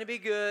 you're trying to be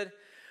good,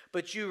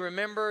 but you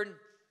remembered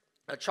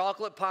a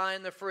chocolate pie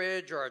in the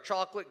fridge or a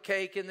chocolate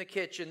cake in the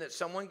kitchen that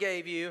someone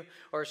gave you,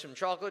 or some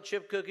chocolate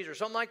chip cookies or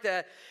something like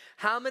that.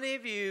 How many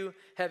of you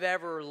have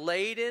ever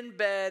laid in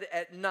bed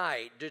at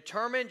night,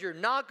 determined you're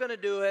not going to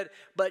do it,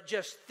 but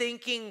just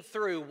thinking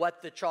through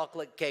what the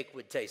chocolate cake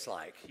would taste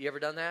like? You ever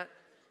done that?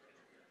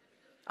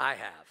 I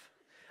have.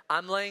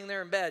 I'm laying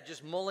there in bed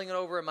just mulling it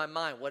over in my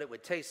mind, what it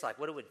would taste like,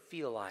 what it would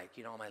feel like,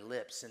 on my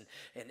lips and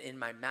in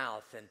my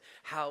mouth, and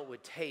how it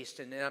would taste.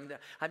 And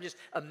I'm just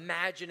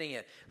imagining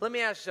it. Let me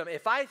ask you something.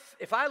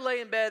 If I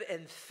lay in bed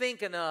and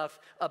think enough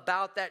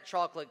about that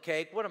chocolate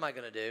cake, what am I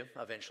going to do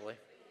eventually?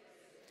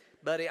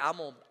 Buddy, I'm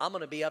going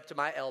to be up to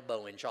my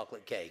elbow in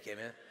chocolate cake,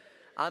 amen?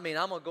 I'm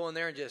going to go in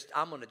there and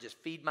I'm going to just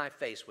feed my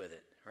face with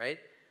it, right?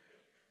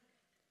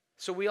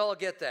 So we all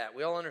get that.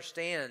 We all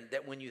understand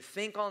that when you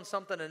think on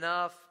something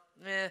enough,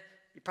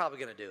 you're probably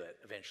going to do it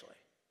eventually.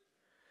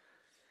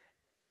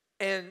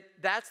 And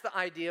that's the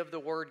idea of the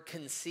word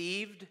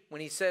conceived.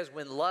 When he says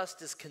when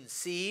lust is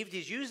conceived,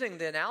 he's using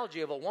the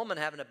analogy of a woman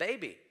having a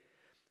baby.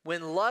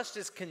 When lust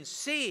is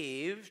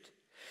conceived,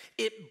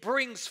 it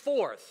brings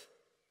forth.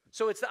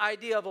 So it's the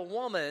idea of a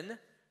woman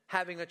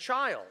having a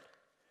child.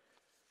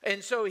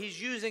 And so he's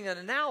using an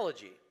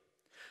analogy.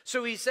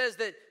 So he says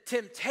that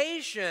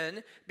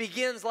temptation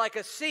begins like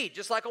a seed,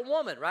 just like a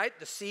woman, right?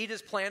 The seed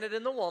is planted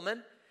in the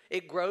woman.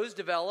 It grows,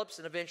 develops,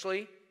 and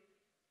eventually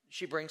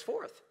she brings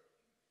forth.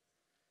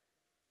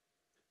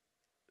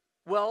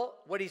 Well,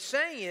 what he's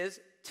saying is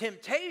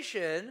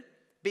temptation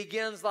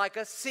begins like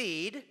a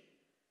seed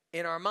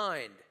in our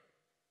mind.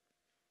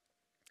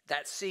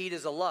 That seed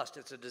is a lust,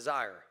 it's a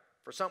desire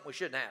for something we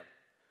shouldn't have.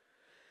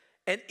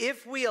 And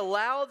if we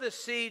allow the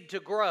seed to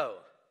grow,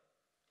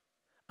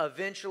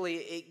 eventually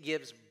it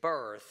gives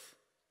birth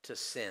to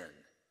sin.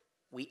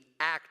 We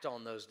act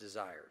on those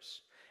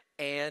desires.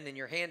 And in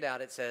your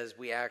handout it says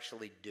we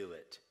actually do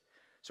it.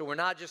 So we're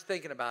not just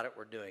thinking about it,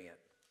 we're doing it.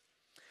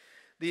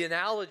 The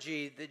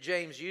analogy that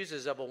James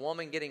uses of a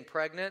woman getting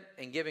pregnant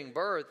and giving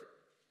birth,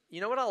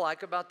 you know what I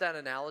like about that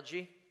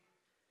analogy?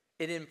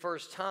 It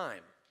infers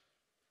time,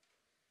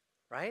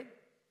 right?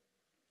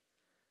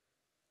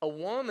 A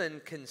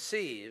woman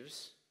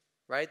conceives,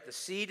 right? The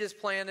seed is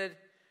planted,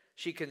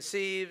 she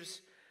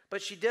conceives,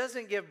 but she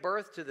doesn't give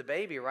birth to the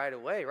baby right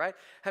away, right?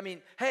 I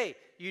mean, hey,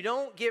 you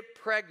don't get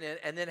pregnant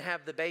and then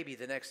have the baby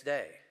the next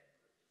day.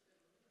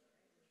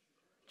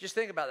 Just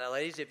think about that,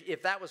 ladies.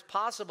 If that was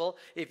possible,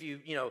 if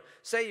you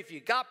say if you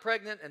got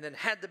pregnant and then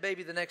had the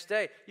baby the next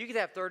day, you could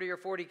have 30 or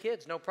 40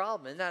 kids, no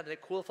problem. Isn't that a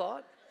cool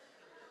thought?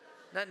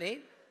 Isn't that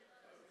neat?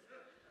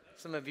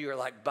 Some of you are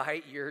like,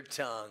 bite your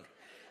tongue.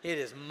 It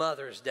is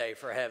Mother's Day,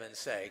 for heaven's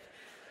sake.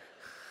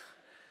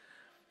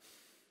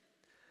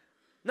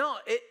 No,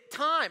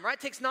 time, right?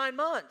 It takes 9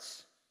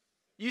 months.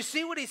 You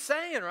see what he's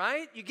saying,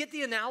 right? You get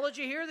the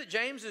analogy here that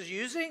James is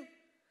using?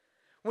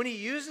 When he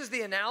uses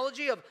the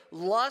analogy of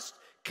lust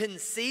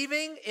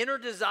conceiving inner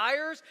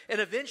desires,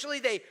 and eventually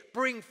they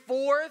bring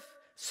forth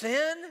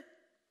sin.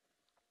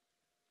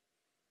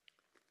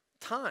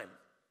 Time.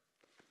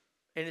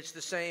 And it's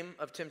the same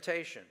of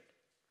temptation.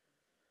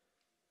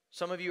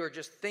 Some of you are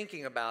just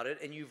thinking about it,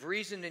 and you've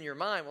reasoned in your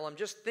mind, well, I'm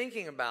just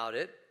thinking about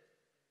it.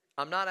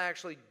 I'm not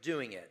actually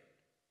doing it.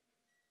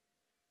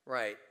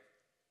 Right.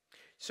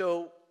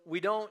 So we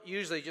don't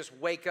usually just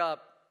wake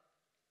up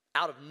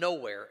out of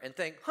nowhere and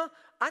think,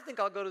 I think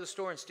I'll go to the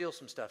store and steal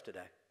some stuff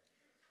today.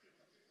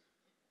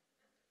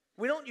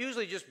 We don't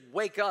usually just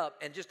wake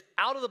up and just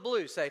out of the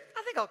blue say,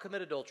 I think I'll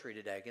commit adultery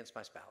today against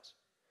my spouse.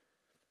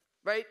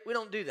 Right? We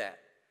don't do that.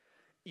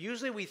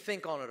 Usually we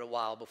think on it a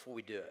while before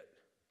we do it.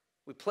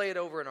 We play it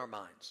over in our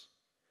minds.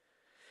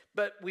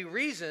 But we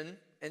reason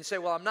and say,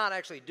 well, I'm not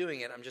actually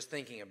doing it. I'm just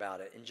thinking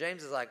about it. And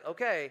James is like,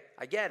 okay,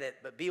 I get it.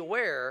 But be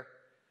aware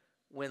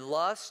when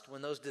lust,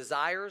 when those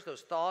desires,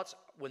 those thoughts,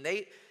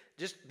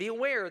 just be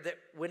aware that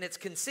when it's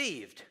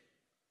conceived,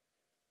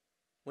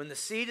 when the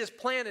seed is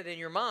planted in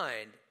your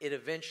mind, it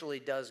eventually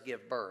does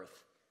give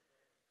birth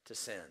to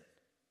sin.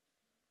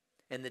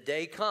 And the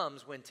day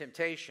comes when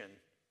temptation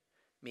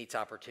meets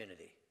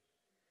opportunity.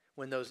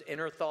 When those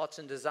inner thoughts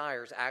and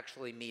desires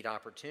actually meet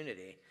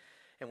opportunity,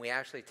 and we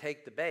actually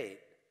take the bait,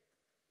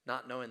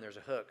 not knowing there's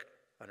a hook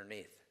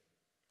underneath.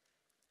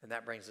 And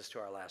that brings us to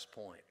our last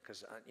point.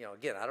 Because,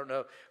 again, I don't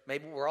know,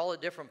 maybe we're all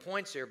at different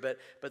points here, but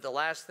the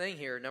last thing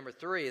here, number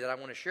 3, that I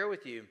want to share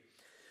with you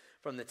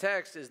from the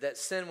text is that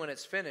sin, when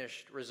it's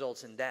finished,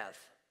 results in death.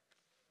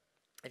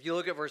 If you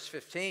look at verse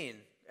 15,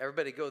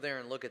 everybody go there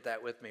and look at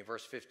that with me,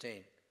 verse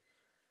 15.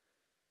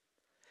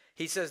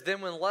 He says, then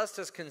when lust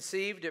is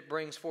conceived, it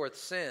brings forth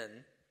sin.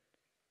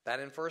 That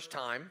infers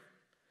time.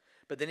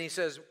 But then he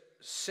says,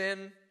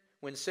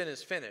 when sin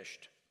is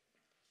finished,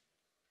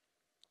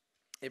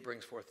 it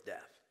brings forth death.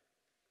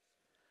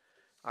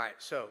 All right,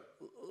 so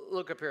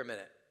look up here a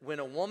minute. When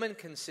a woman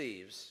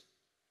conceives,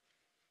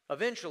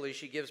 eventually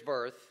she gives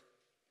birth,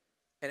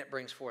 and it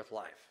brings forth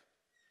life.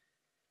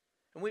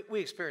 And we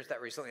experienced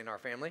that recently in our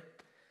family.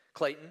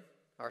 Clayton,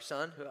 our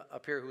son,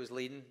 up here, who is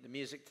leading the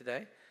music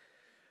today,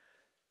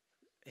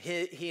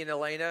 he and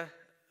Elena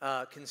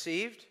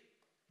conceived,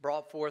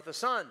 brought forth a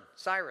son,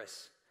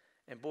 Cyrus.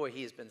 And boy,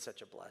 he has been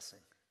such a blessing.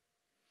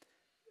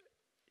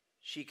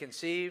 She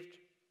conceived,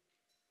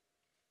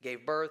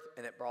 gave birth,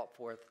 and it brought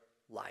forth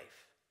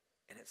life.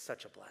 And it's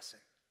such a blessing.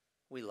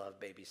 We love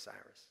baby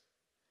Cyrus.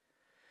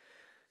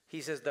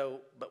 He says,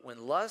 but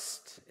when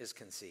lust is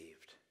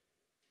conceived,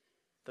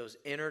 those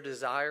inner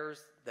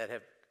desires that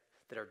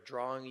are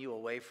drawing you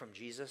away from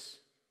Jesus,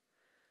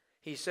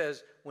 he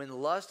says,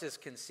 when lust is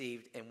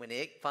conceived and when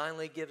it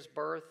finally gives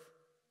birth,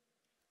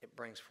 it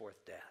brings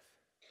forth death.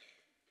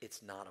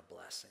 It's not a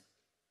blessing.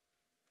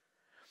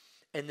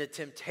 And the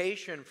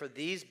temptation for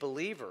these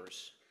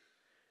believers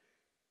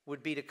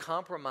would be to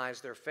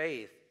compromise their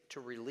faith to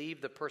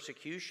relieve the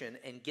persecution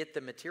and get the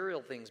material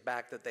things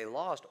back that they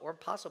lost, or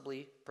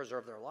possibly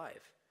preserve their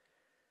life.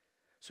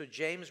 So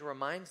James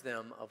reminds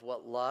them of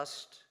what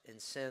lust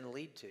and sin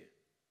lead to.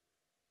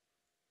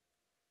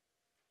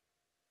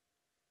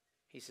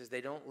 He says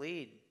they don't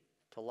lead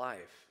to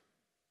life.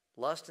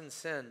 Lust and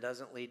sin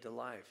doesn't lead to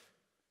life.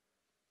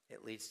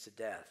 It leads to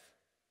death.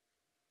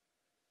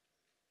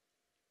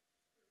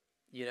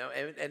 You know,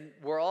 and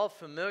we're all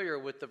familiar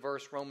with the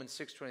verse Romans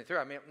 6:23.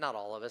 I mean, not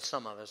all of us.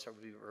 Some of us are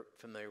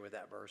familiar with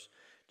that verse.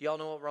 Do y'all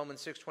know what Romans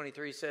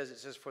 6:23 says? It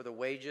says, for the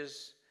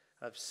wages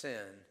of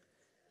sin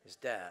is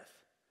death.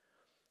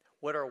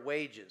 What are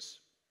wages?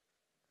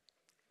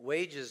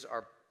 Wages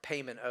are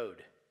payment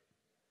owed.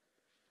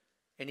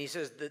 And he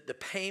says that the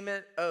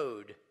payment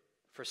owed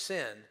for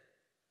sin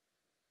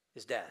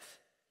is death.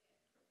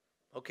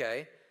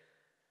 Okay.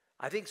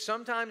 I think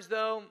sometimes,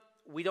 though,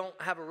 we don't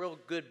have a real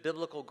good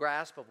biblical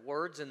grasp of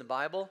words in the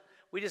Bible.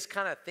 We just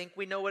kind of think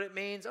we know what it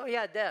means. Oh,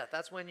 yeah, death.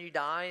 That's when you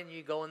die and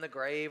you go in the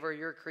grave or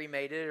you're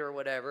cremated or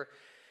whatever.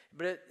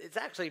 But it's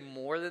actually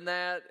more than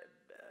that.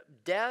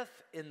 Death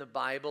in the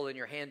Bible, in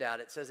your handout,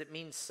 it says it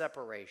means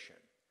separation.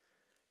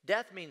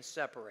 Death means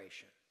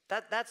separation.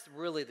 That's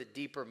really the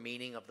deeper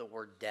meaning of the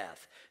word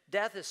death.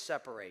 Death is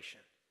separation.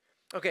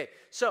 Okay,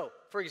 so,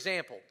 for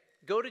example,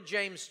 go to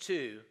James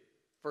 2,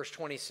 verse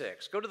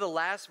 26. Go to the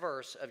last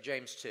verse of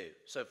James 2.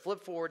 So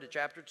flip forward to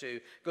chapter 2.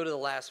 Go to the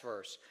last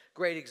verse.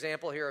 Great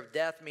example here of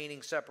death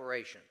meaning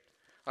separation.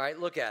 All right,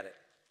 look at it.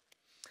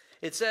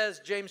 It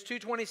says, James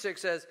 2:26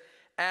 says,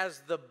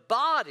 as the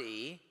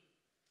body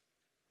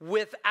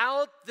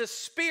without the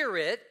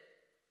spirit,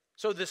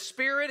 so the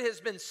spirit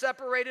has been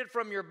separated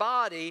from your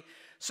body,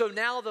 so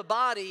now the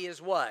body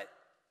is what?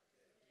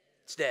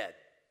 It's dead.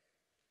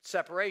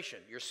 Separation.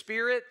 Your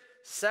spirit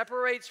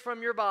separates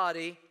from your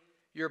body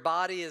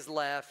is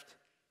left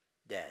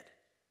dead.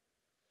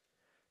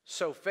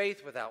 So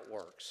faith without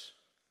works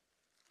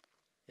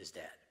is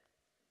dead.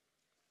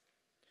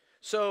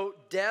 So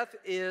death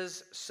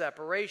is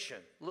separation.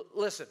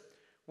 Listen,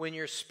 when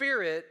your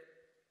spirit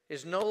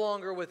is no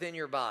longer within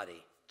your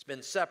body, it's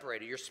been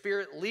separated. Your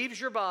spirit leaves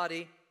your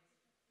body,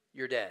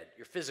 you're dead.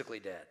 You're physically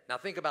dead. Now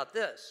think about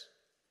this.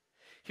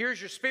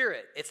 Here's your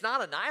spirit. It's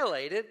not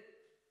annihilated.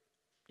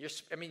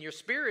 Your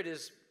spirit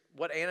is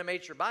what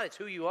animates your body. It's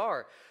who you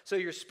are. So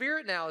your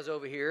spirit now is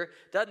over here,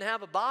 doesn't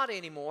have a body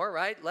anymore,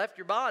 right? Left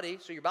your body,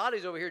 so your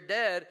body's over here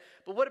dead.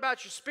 But what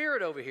about your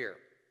spirit over here?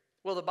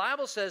 Well, the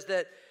Bible says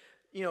that,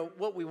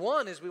 what we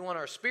want is we want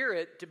our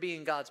spirit to be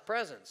in God's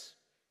presence.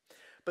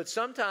 But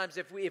sometimes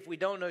if we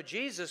don't know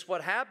Jesus,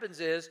 what happens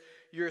is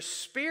your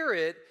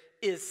spirit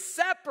is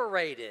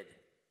separated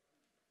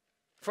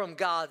from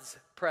God's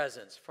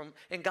presence.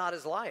 And God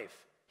is life.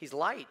 He's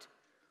light.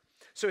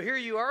 So here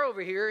you are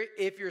over here.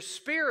 If your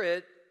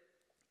spirit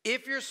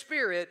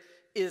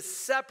is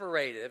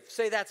separated,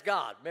 say that's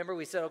God. Remember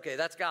we said, okay,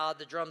 that's God,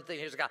 the drum thing,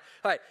 here's God.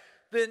 All right,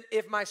 then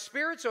if my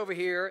spirit's over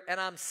here and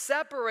I'm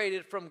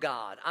separated from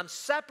God, I'm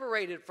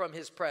separated from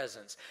His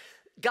presence.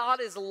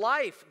 God is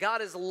life.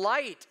 God is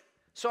light.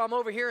 So I'm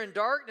over here in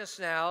darkness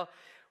now.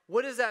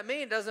 What does that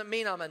mean? It doesn't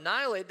mean I'm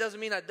annihilated. It doesn't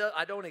mean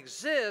I don't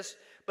exist,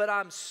 but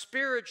I'm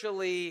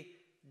spiritually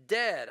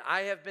dead.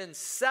 I have been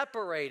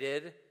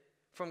separated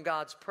from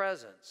God's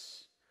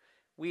presence.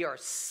 We are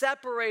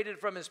separated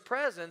from His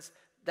presence.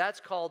 That's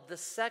called the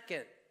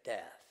second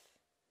death.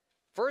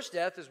 First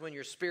death is when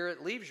your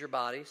spirit leaves your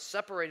body,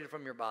 separated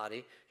from your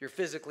body. You're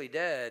physically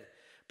dead.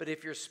 But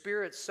if your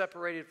spirit's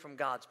separated from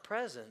God's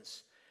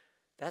presence,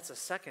 that's a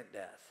second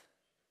death.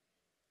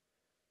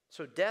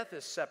 So death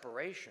is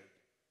separation.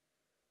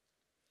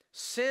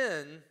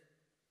 Sin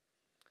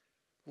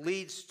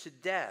leads to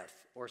death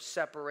or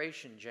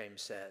separation,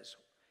 James says,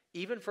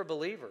 even for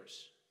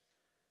believers.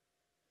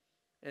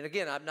 And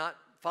again,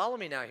 follow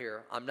me now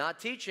here. I'm not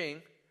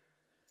teaching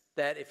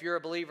that if you're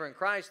a believer in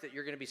Christ that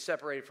you're going to be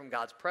separated from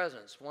God's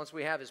presence. Once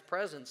we have His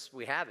presence,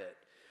 we have it.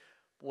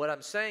 What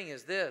I'm saying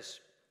is this,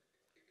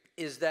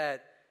 is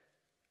that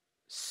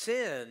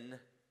sin,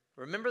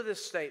 remember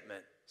this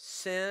statement,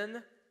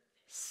 sin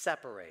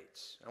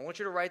separates. I want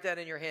you to write that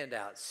in your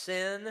handout.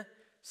 Sin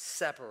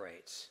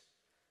separates.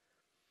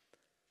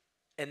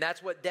 And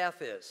that's what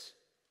death is.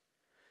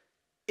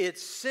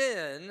 It's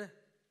sin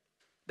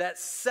that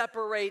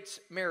separates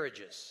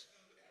marriages.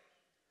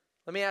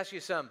 Let me ask you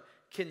something.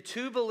 Can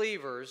two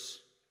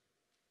believers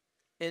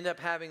end up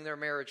having their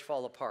marriage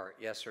fall apart?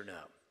 Yes or no?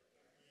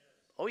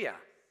 Oh, yeah.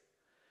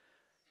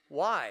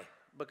 Why?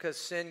 Because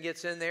sin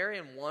gets in there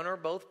in one or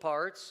both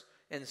parts,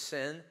 and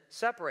sin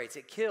separates.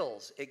 It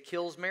kills. It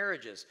kills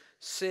marriages.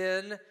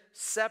 Sin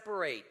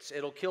separates.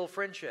 It'll kill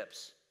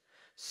friendships.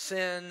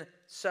 Sin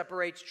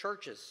separates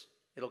churches.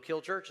 It'll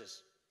kill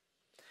churches.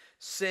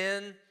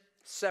 Sin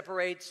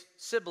separates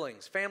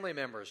siblings, family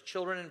members,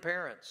 children and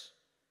parents.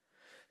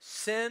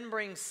 Sin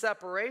brings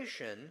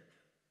separation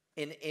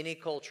in any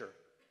culture.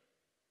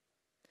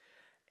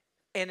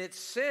 And it's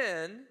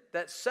sin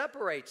that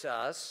separates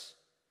us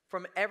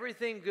from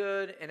everything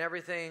good and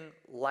everything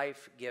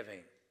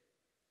life-giving.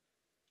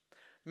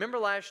 Remember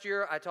last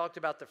year I talked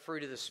about the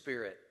fruit of the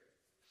Spirit.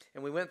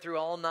 And we went through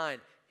all 9.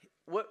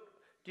 Do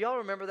y'all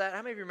remember that?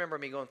 How many of you remember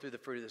me going through the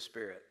fruit of the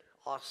Spirit?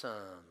 Awesome.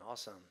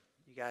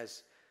 You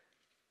guys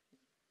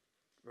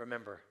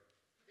remember.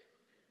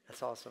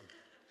 That's awesome.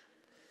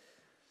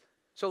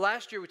 So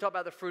last year we talked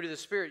about the fruit of the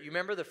Spirit. You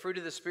remember the fruit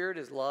of the Spirit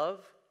is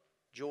love,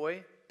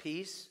 joy,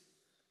 peace,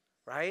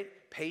 right?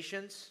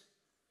 Patience.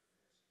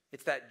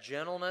 It's that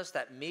gentleness,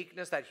 that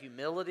meekness, that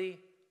humility.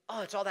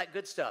 Oh, it's all that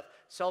good stuff.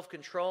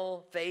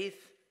 Self-control,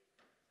 faith,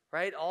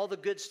 right? All the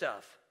good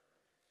stuff.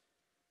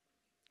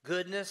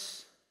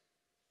 Goodness.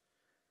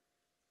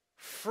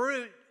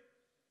 Fruit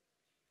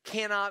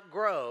cannot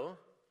grow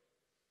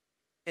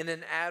in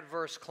an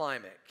adverse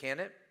climate, can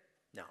it?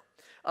 No.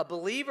 A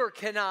believer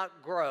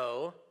cannot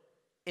grow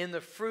in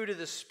the fruit of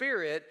the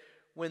Spirit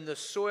when the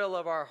soil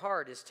of our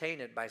heart is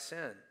tainted by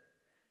sin.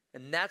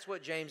 And that's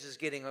what James is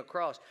getting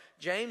across.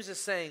 James is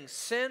saying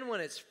sin,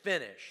 when it's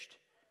finished,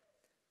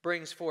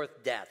 brings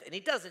forth death. And he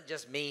doesn't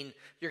just mean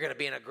you're going to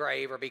be in a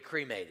grave or be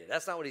cremated.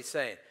 That's not what he's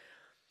saying.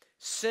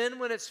 Sin,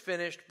 when it's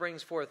finished,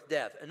 brings forth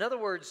death. In other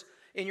words,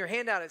 in your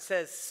handout it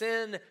says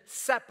sin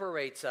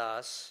separates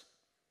us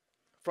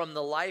from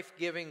the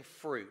life-giving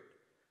fruit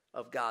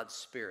of God's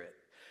Spirit.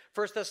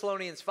 1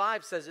 Thessalonians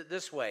 5 says it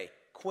this way: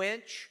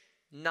 quench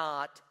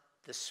not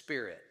the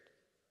Spirit.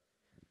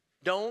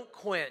 Don't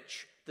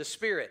quench the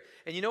Spirit.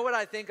 And you know what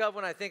I think of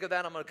when I think of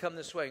that? I'm going to come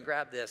this way and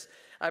grab this.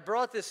 I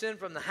brought this in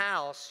from the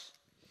house,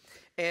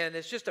 and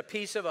it's just a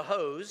piece of a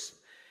hose.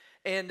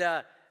 And,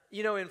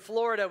 in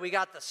Florida, we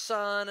got the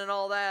sun and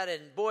all that,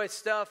 and boy,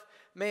 stuff,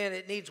 man,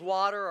 it needs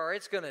water or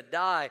it's going to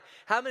die.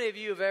 How many of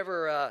you have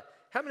ever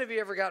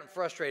gotten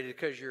frustrated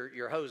because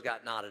your hose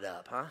got knotted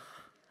up, huh?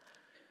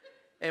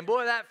 And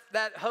boy,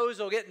 that hose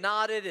will get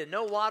knotted and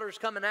no water's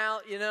coming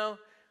out,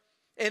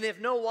 And if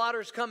no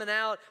water's coming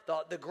out,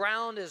 the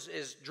ground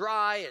is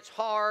dry, it's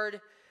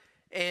hard,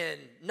 and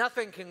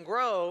nothing can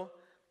grow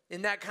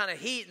in that kind of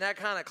heat and that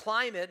kind of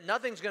climate.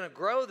 Nothing's going to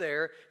grow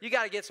there. You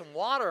got to get some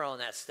water on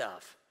that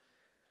stuff.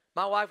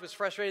 My wife was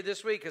frustrated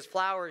this week because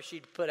flowers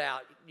she'd put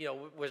out,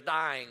 was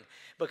dying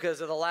because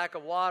of the lack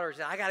of water. She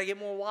said, I got to get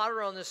more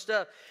water on this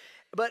stuff.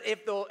 But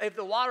if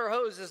the water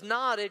hose is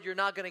knotted, you're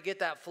not going to get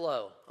that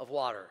flow of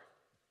water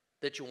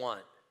that you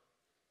want.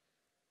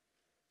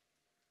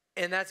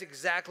 And that's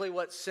exactly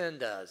what sin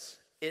does.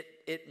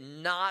 It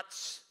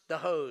knots the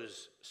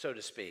hose, so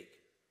to speak.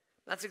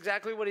 That's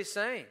exactly what he's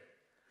saying.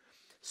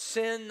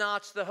 Sin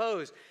knots the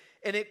hose.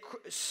 And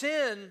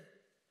sin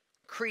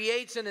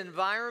creates an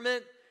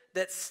environment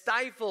that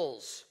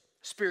stifles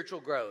spiritual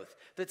growth,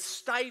 that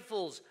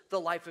stifles the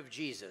life of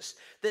Jesus,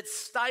 that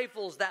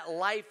stifles that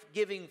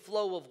life-giving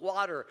flow of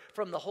water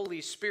from the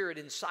Holy Spirit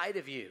inside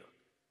of you.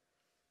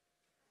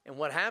 And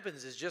what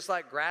happens is, just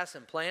like grass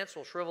and plants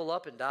will shrivel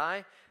up and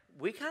die,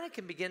 we kind of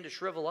can begin to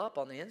shrivel up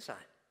on the inside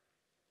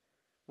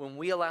when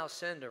we allow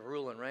sin to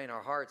rule and reign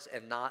our hearts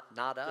and not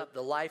up.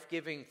 The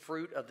life-giving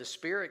fruit of the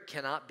Spirit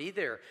cannot be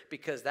there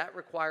because that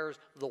requires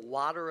the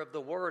water of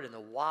the Word and the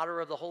water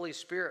of the Holy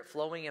Spirit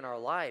flowing in our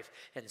life.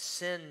 And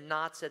sin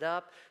knots it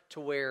up to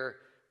where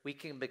we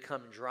can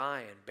become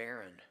dry and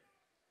barren,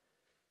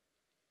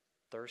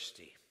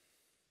 thirsty.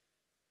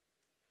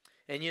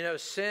 And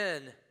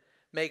sin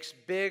makes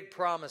big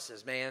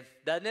promises, man,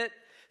 doesn't it?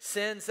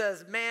 Sin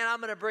says, man, I'm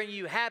going to bring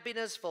you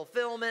happiness,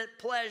 fulfillment,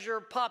 pleasure,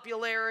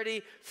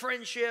 popularity,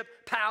 friendship,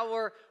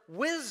 power.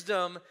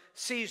 Wisdom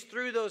sees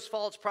through those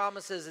false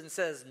promises and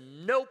says,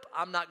 nope,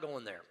 I'm not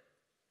going there.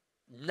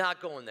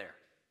 Not going there.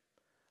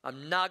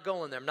 I'm not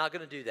going there. I'm not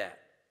going to do that.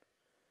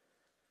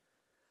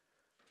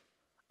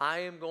 I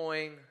am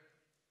going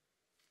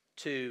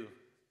to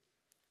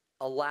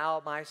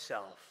allow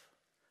myself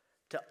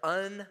to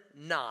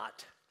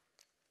unknot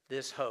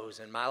this hose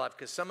in my life.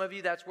 Because some of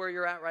you, that's where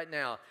you're at right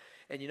now.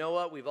 And you know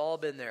what? We've all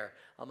been there.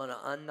 I'm going to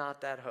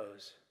unknot that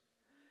hose.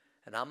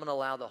 And I'm going to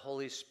allow the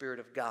Holy Spirit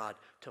of God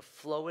to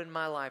flow in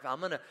my life. I am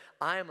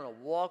going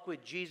to walk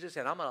with Jesus,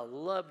 and I'm going to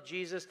love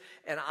Jesus,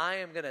 and I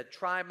am going to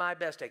try my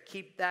best to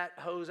keep that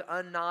hose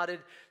unknotted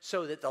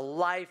so that the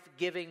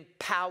life-giving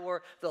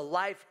power, the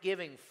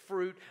life-giving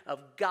fruit of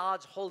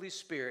God's Holy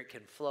Spirit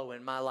can flow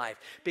in my life.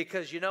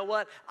 Because you know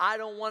what? I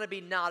don't want to be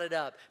knotted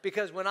up.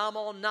 Because when I'm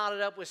all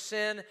knotted up with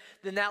sin,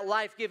 then that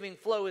life-giving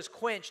flow is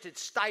quenched,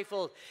 it's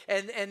stifled,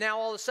 and now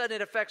all of a sudden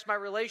it affects my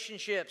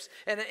relationships,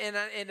 and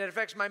it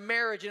affects my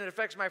marriage, and it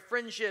affects my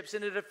friendships,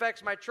 and it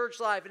affects my church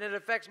life, and it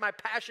affects my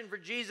passion for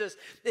Jesus.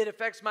 It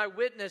affects my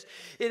witness.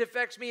 It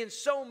affects me in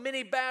so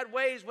many bad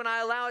ways when I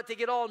allow it to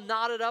get all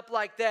knotted up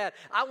like that.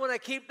 I want to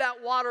keep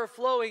that water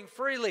flowing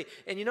freely.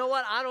 And you know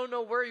what? I don't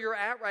know where you're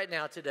at right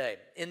now today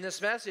in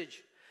this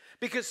message,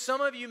 because some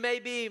of you may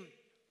be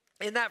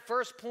in that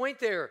first point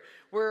there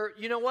where,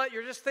 you know what?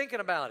 You're just thinking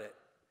about it.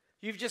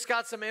 You've just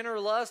got some inner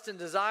lust and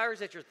desires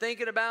that you're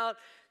thinking about,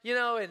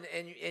 and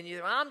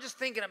I'm just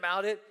thinking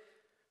about it.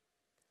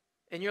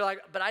 And you're like,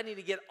 but I need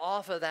to get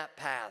off of that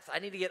path. I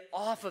need to get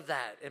off of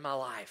that in my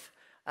life.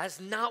 That's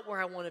not where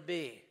I want to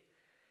be.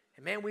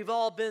 And man, we've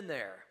all been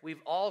there.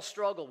 We've all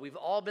struggled. We've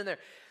all been there.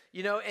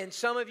 And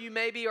some of you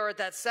maybe are at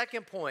that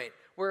second point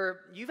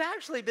where you've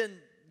actually been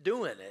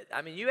doing it.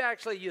 I mean, you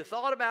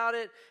thought about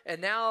it, and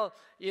now,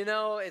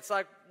 it's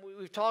like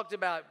we've talked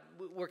about,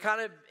 we're kind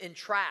of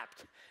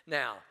entrapped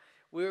now.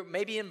 We're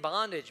maybe in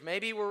bondage.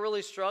 Maybe we're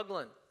really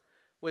struggling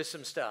with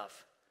some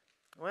stuff.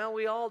 Well,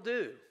 we all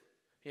do.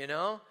 you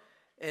know?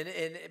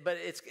 But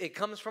it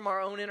comes from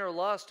our own inner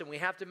lust, and we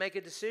have to make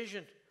a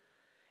decision.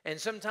 And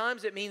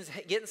sometimes it means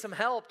getting some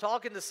help,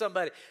 talking to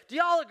somebody. Do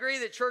y'all agree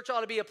that church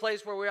ought to be a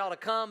place where we ought to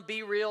come,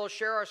 be real,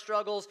 share our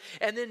struggles,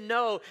 and then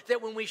know that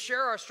when we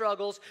share our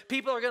struggles,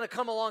 people are going to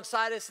come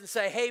alongside us and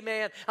say, hey,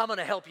 man, I'm going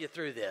to help you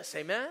through this.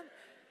 Amen?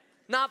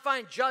 Not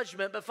find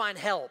judgment, but find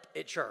help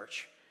at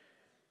church.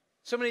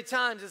 So many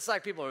times it's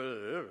like people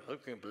are, I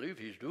can't believe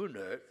he's doing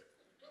that.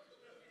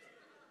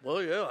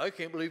 Well, yeah, I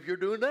can't believe you're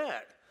doing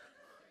that.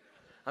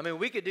 I mean,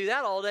 we could do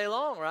that all day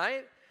long,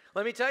 right?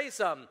 Let me tell you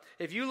something.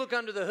 If you look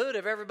under the hood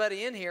of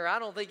everybody in here, I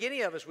don't think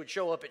any of us would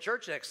show up at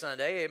church next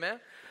Sunday. Amen?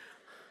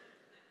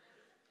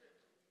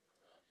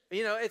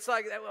 You know, it's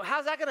like,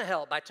 how's that going to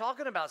help? By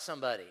talking about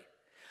somebody.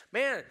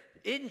 Man,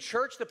 isn't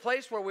church the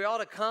place where we ought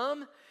to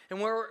come?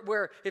 And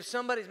where if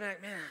somebody's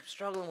like, man, I'm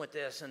struggling with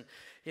this. And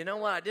you know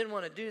what? I didn't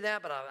want to do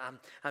that, but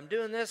I'm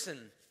doing this.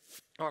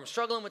 Or I'm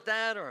struggling with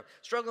that, or I'm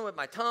struggling with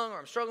my tongue, or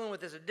I'm struggling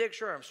with this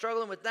addiction, or I'm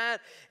struggling with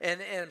that,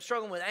 and I'm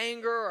struggling with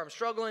anger, or I'm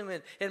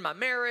struggling in my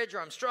marriage, or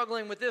I'm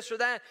struggling with this or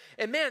that.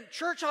 And man,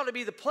 church ought to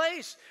be the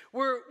place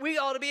where we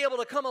ought to be able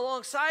to come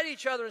alongside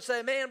each other and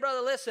say, man,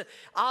 brother, listen,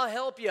 I'll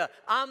help you.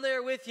 I'm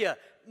there with you.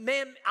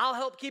 Man, I'll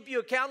help keep you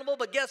accountable,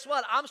 but guess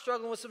what? I'm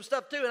struggling with some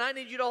stuff too, and I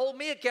need you to hold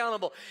me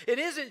accountable. It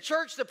isn't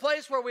church the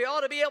place where we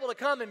ought to be able to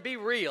come and be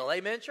real.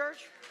 Amen, church?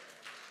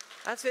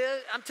 That's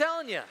it. I'm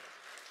telling you.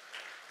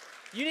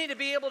 You need to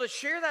be able to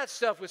share that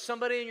stuff with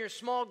somebody in your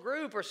small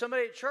group or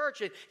somebody at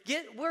church. And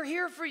we're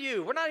here for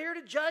you. We're not here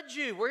to judge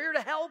you. We're here to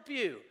help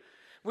you.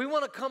 We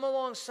want to come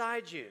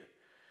alongside you.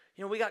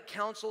 You know, we got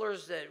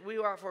counselors that we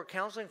offer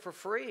counseling for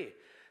free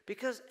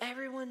because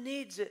everyone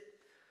needs it.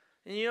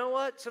 And you know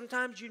what?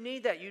 Sometimes you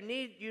need that. You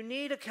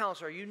need a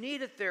counselor. You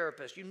need a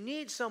therapist. You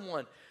need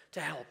someone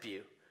to help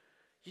you.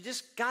 You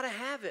just got to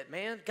have it,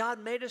 man.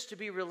 God made us to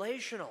be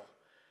relational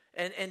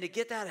and to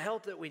get that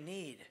help that we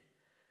need.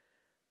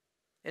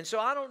 And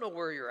so I don't know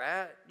where you're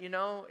at, you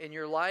know, in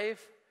your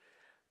life,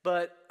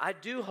 but I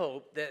do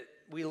hope that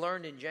we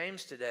learned in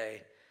James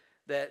today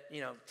that,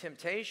 you know,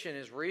 temptation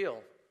is real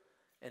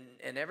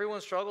and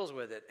everyone struggles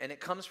with it, and it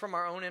comes from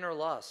our own inner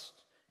lust,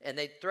 and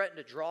they threaten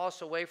to draw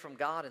us away from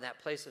God in that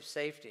place of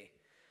safety.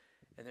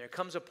 And there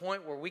comes a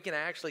point where we can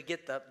actually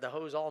get the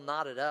hose all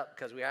knotted up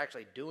because we're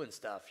actually doing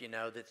stuff, you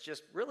know, that's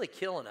just really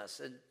killing us.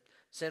 And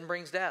sin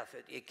brings death.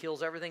 It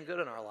kills everything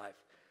good in our life.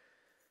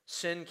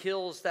 Sin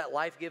kills that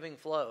life-giving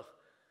flow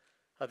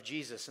of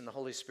Jesus and the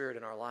Holy Spirit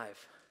in our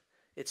life.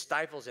 It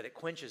stifles it. It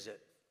quenches it.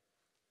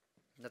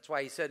 And that's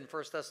why he said in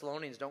 1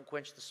 Thessalonians, don't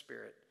quench the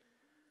Spirit.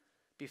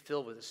 Be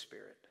filled with the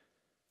Spirit.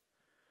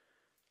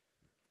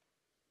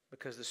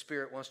 Because the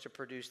Spirit wants to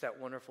produce that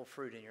wonderful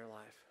fruit in your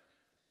life.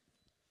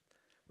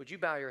 Would you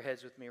bow your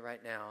heads with me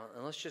right now?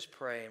 And let's just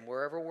pray. And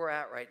wherever we're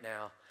at right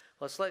now,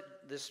 let's let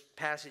this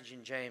passage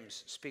in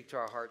James speak to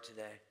our heart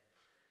today.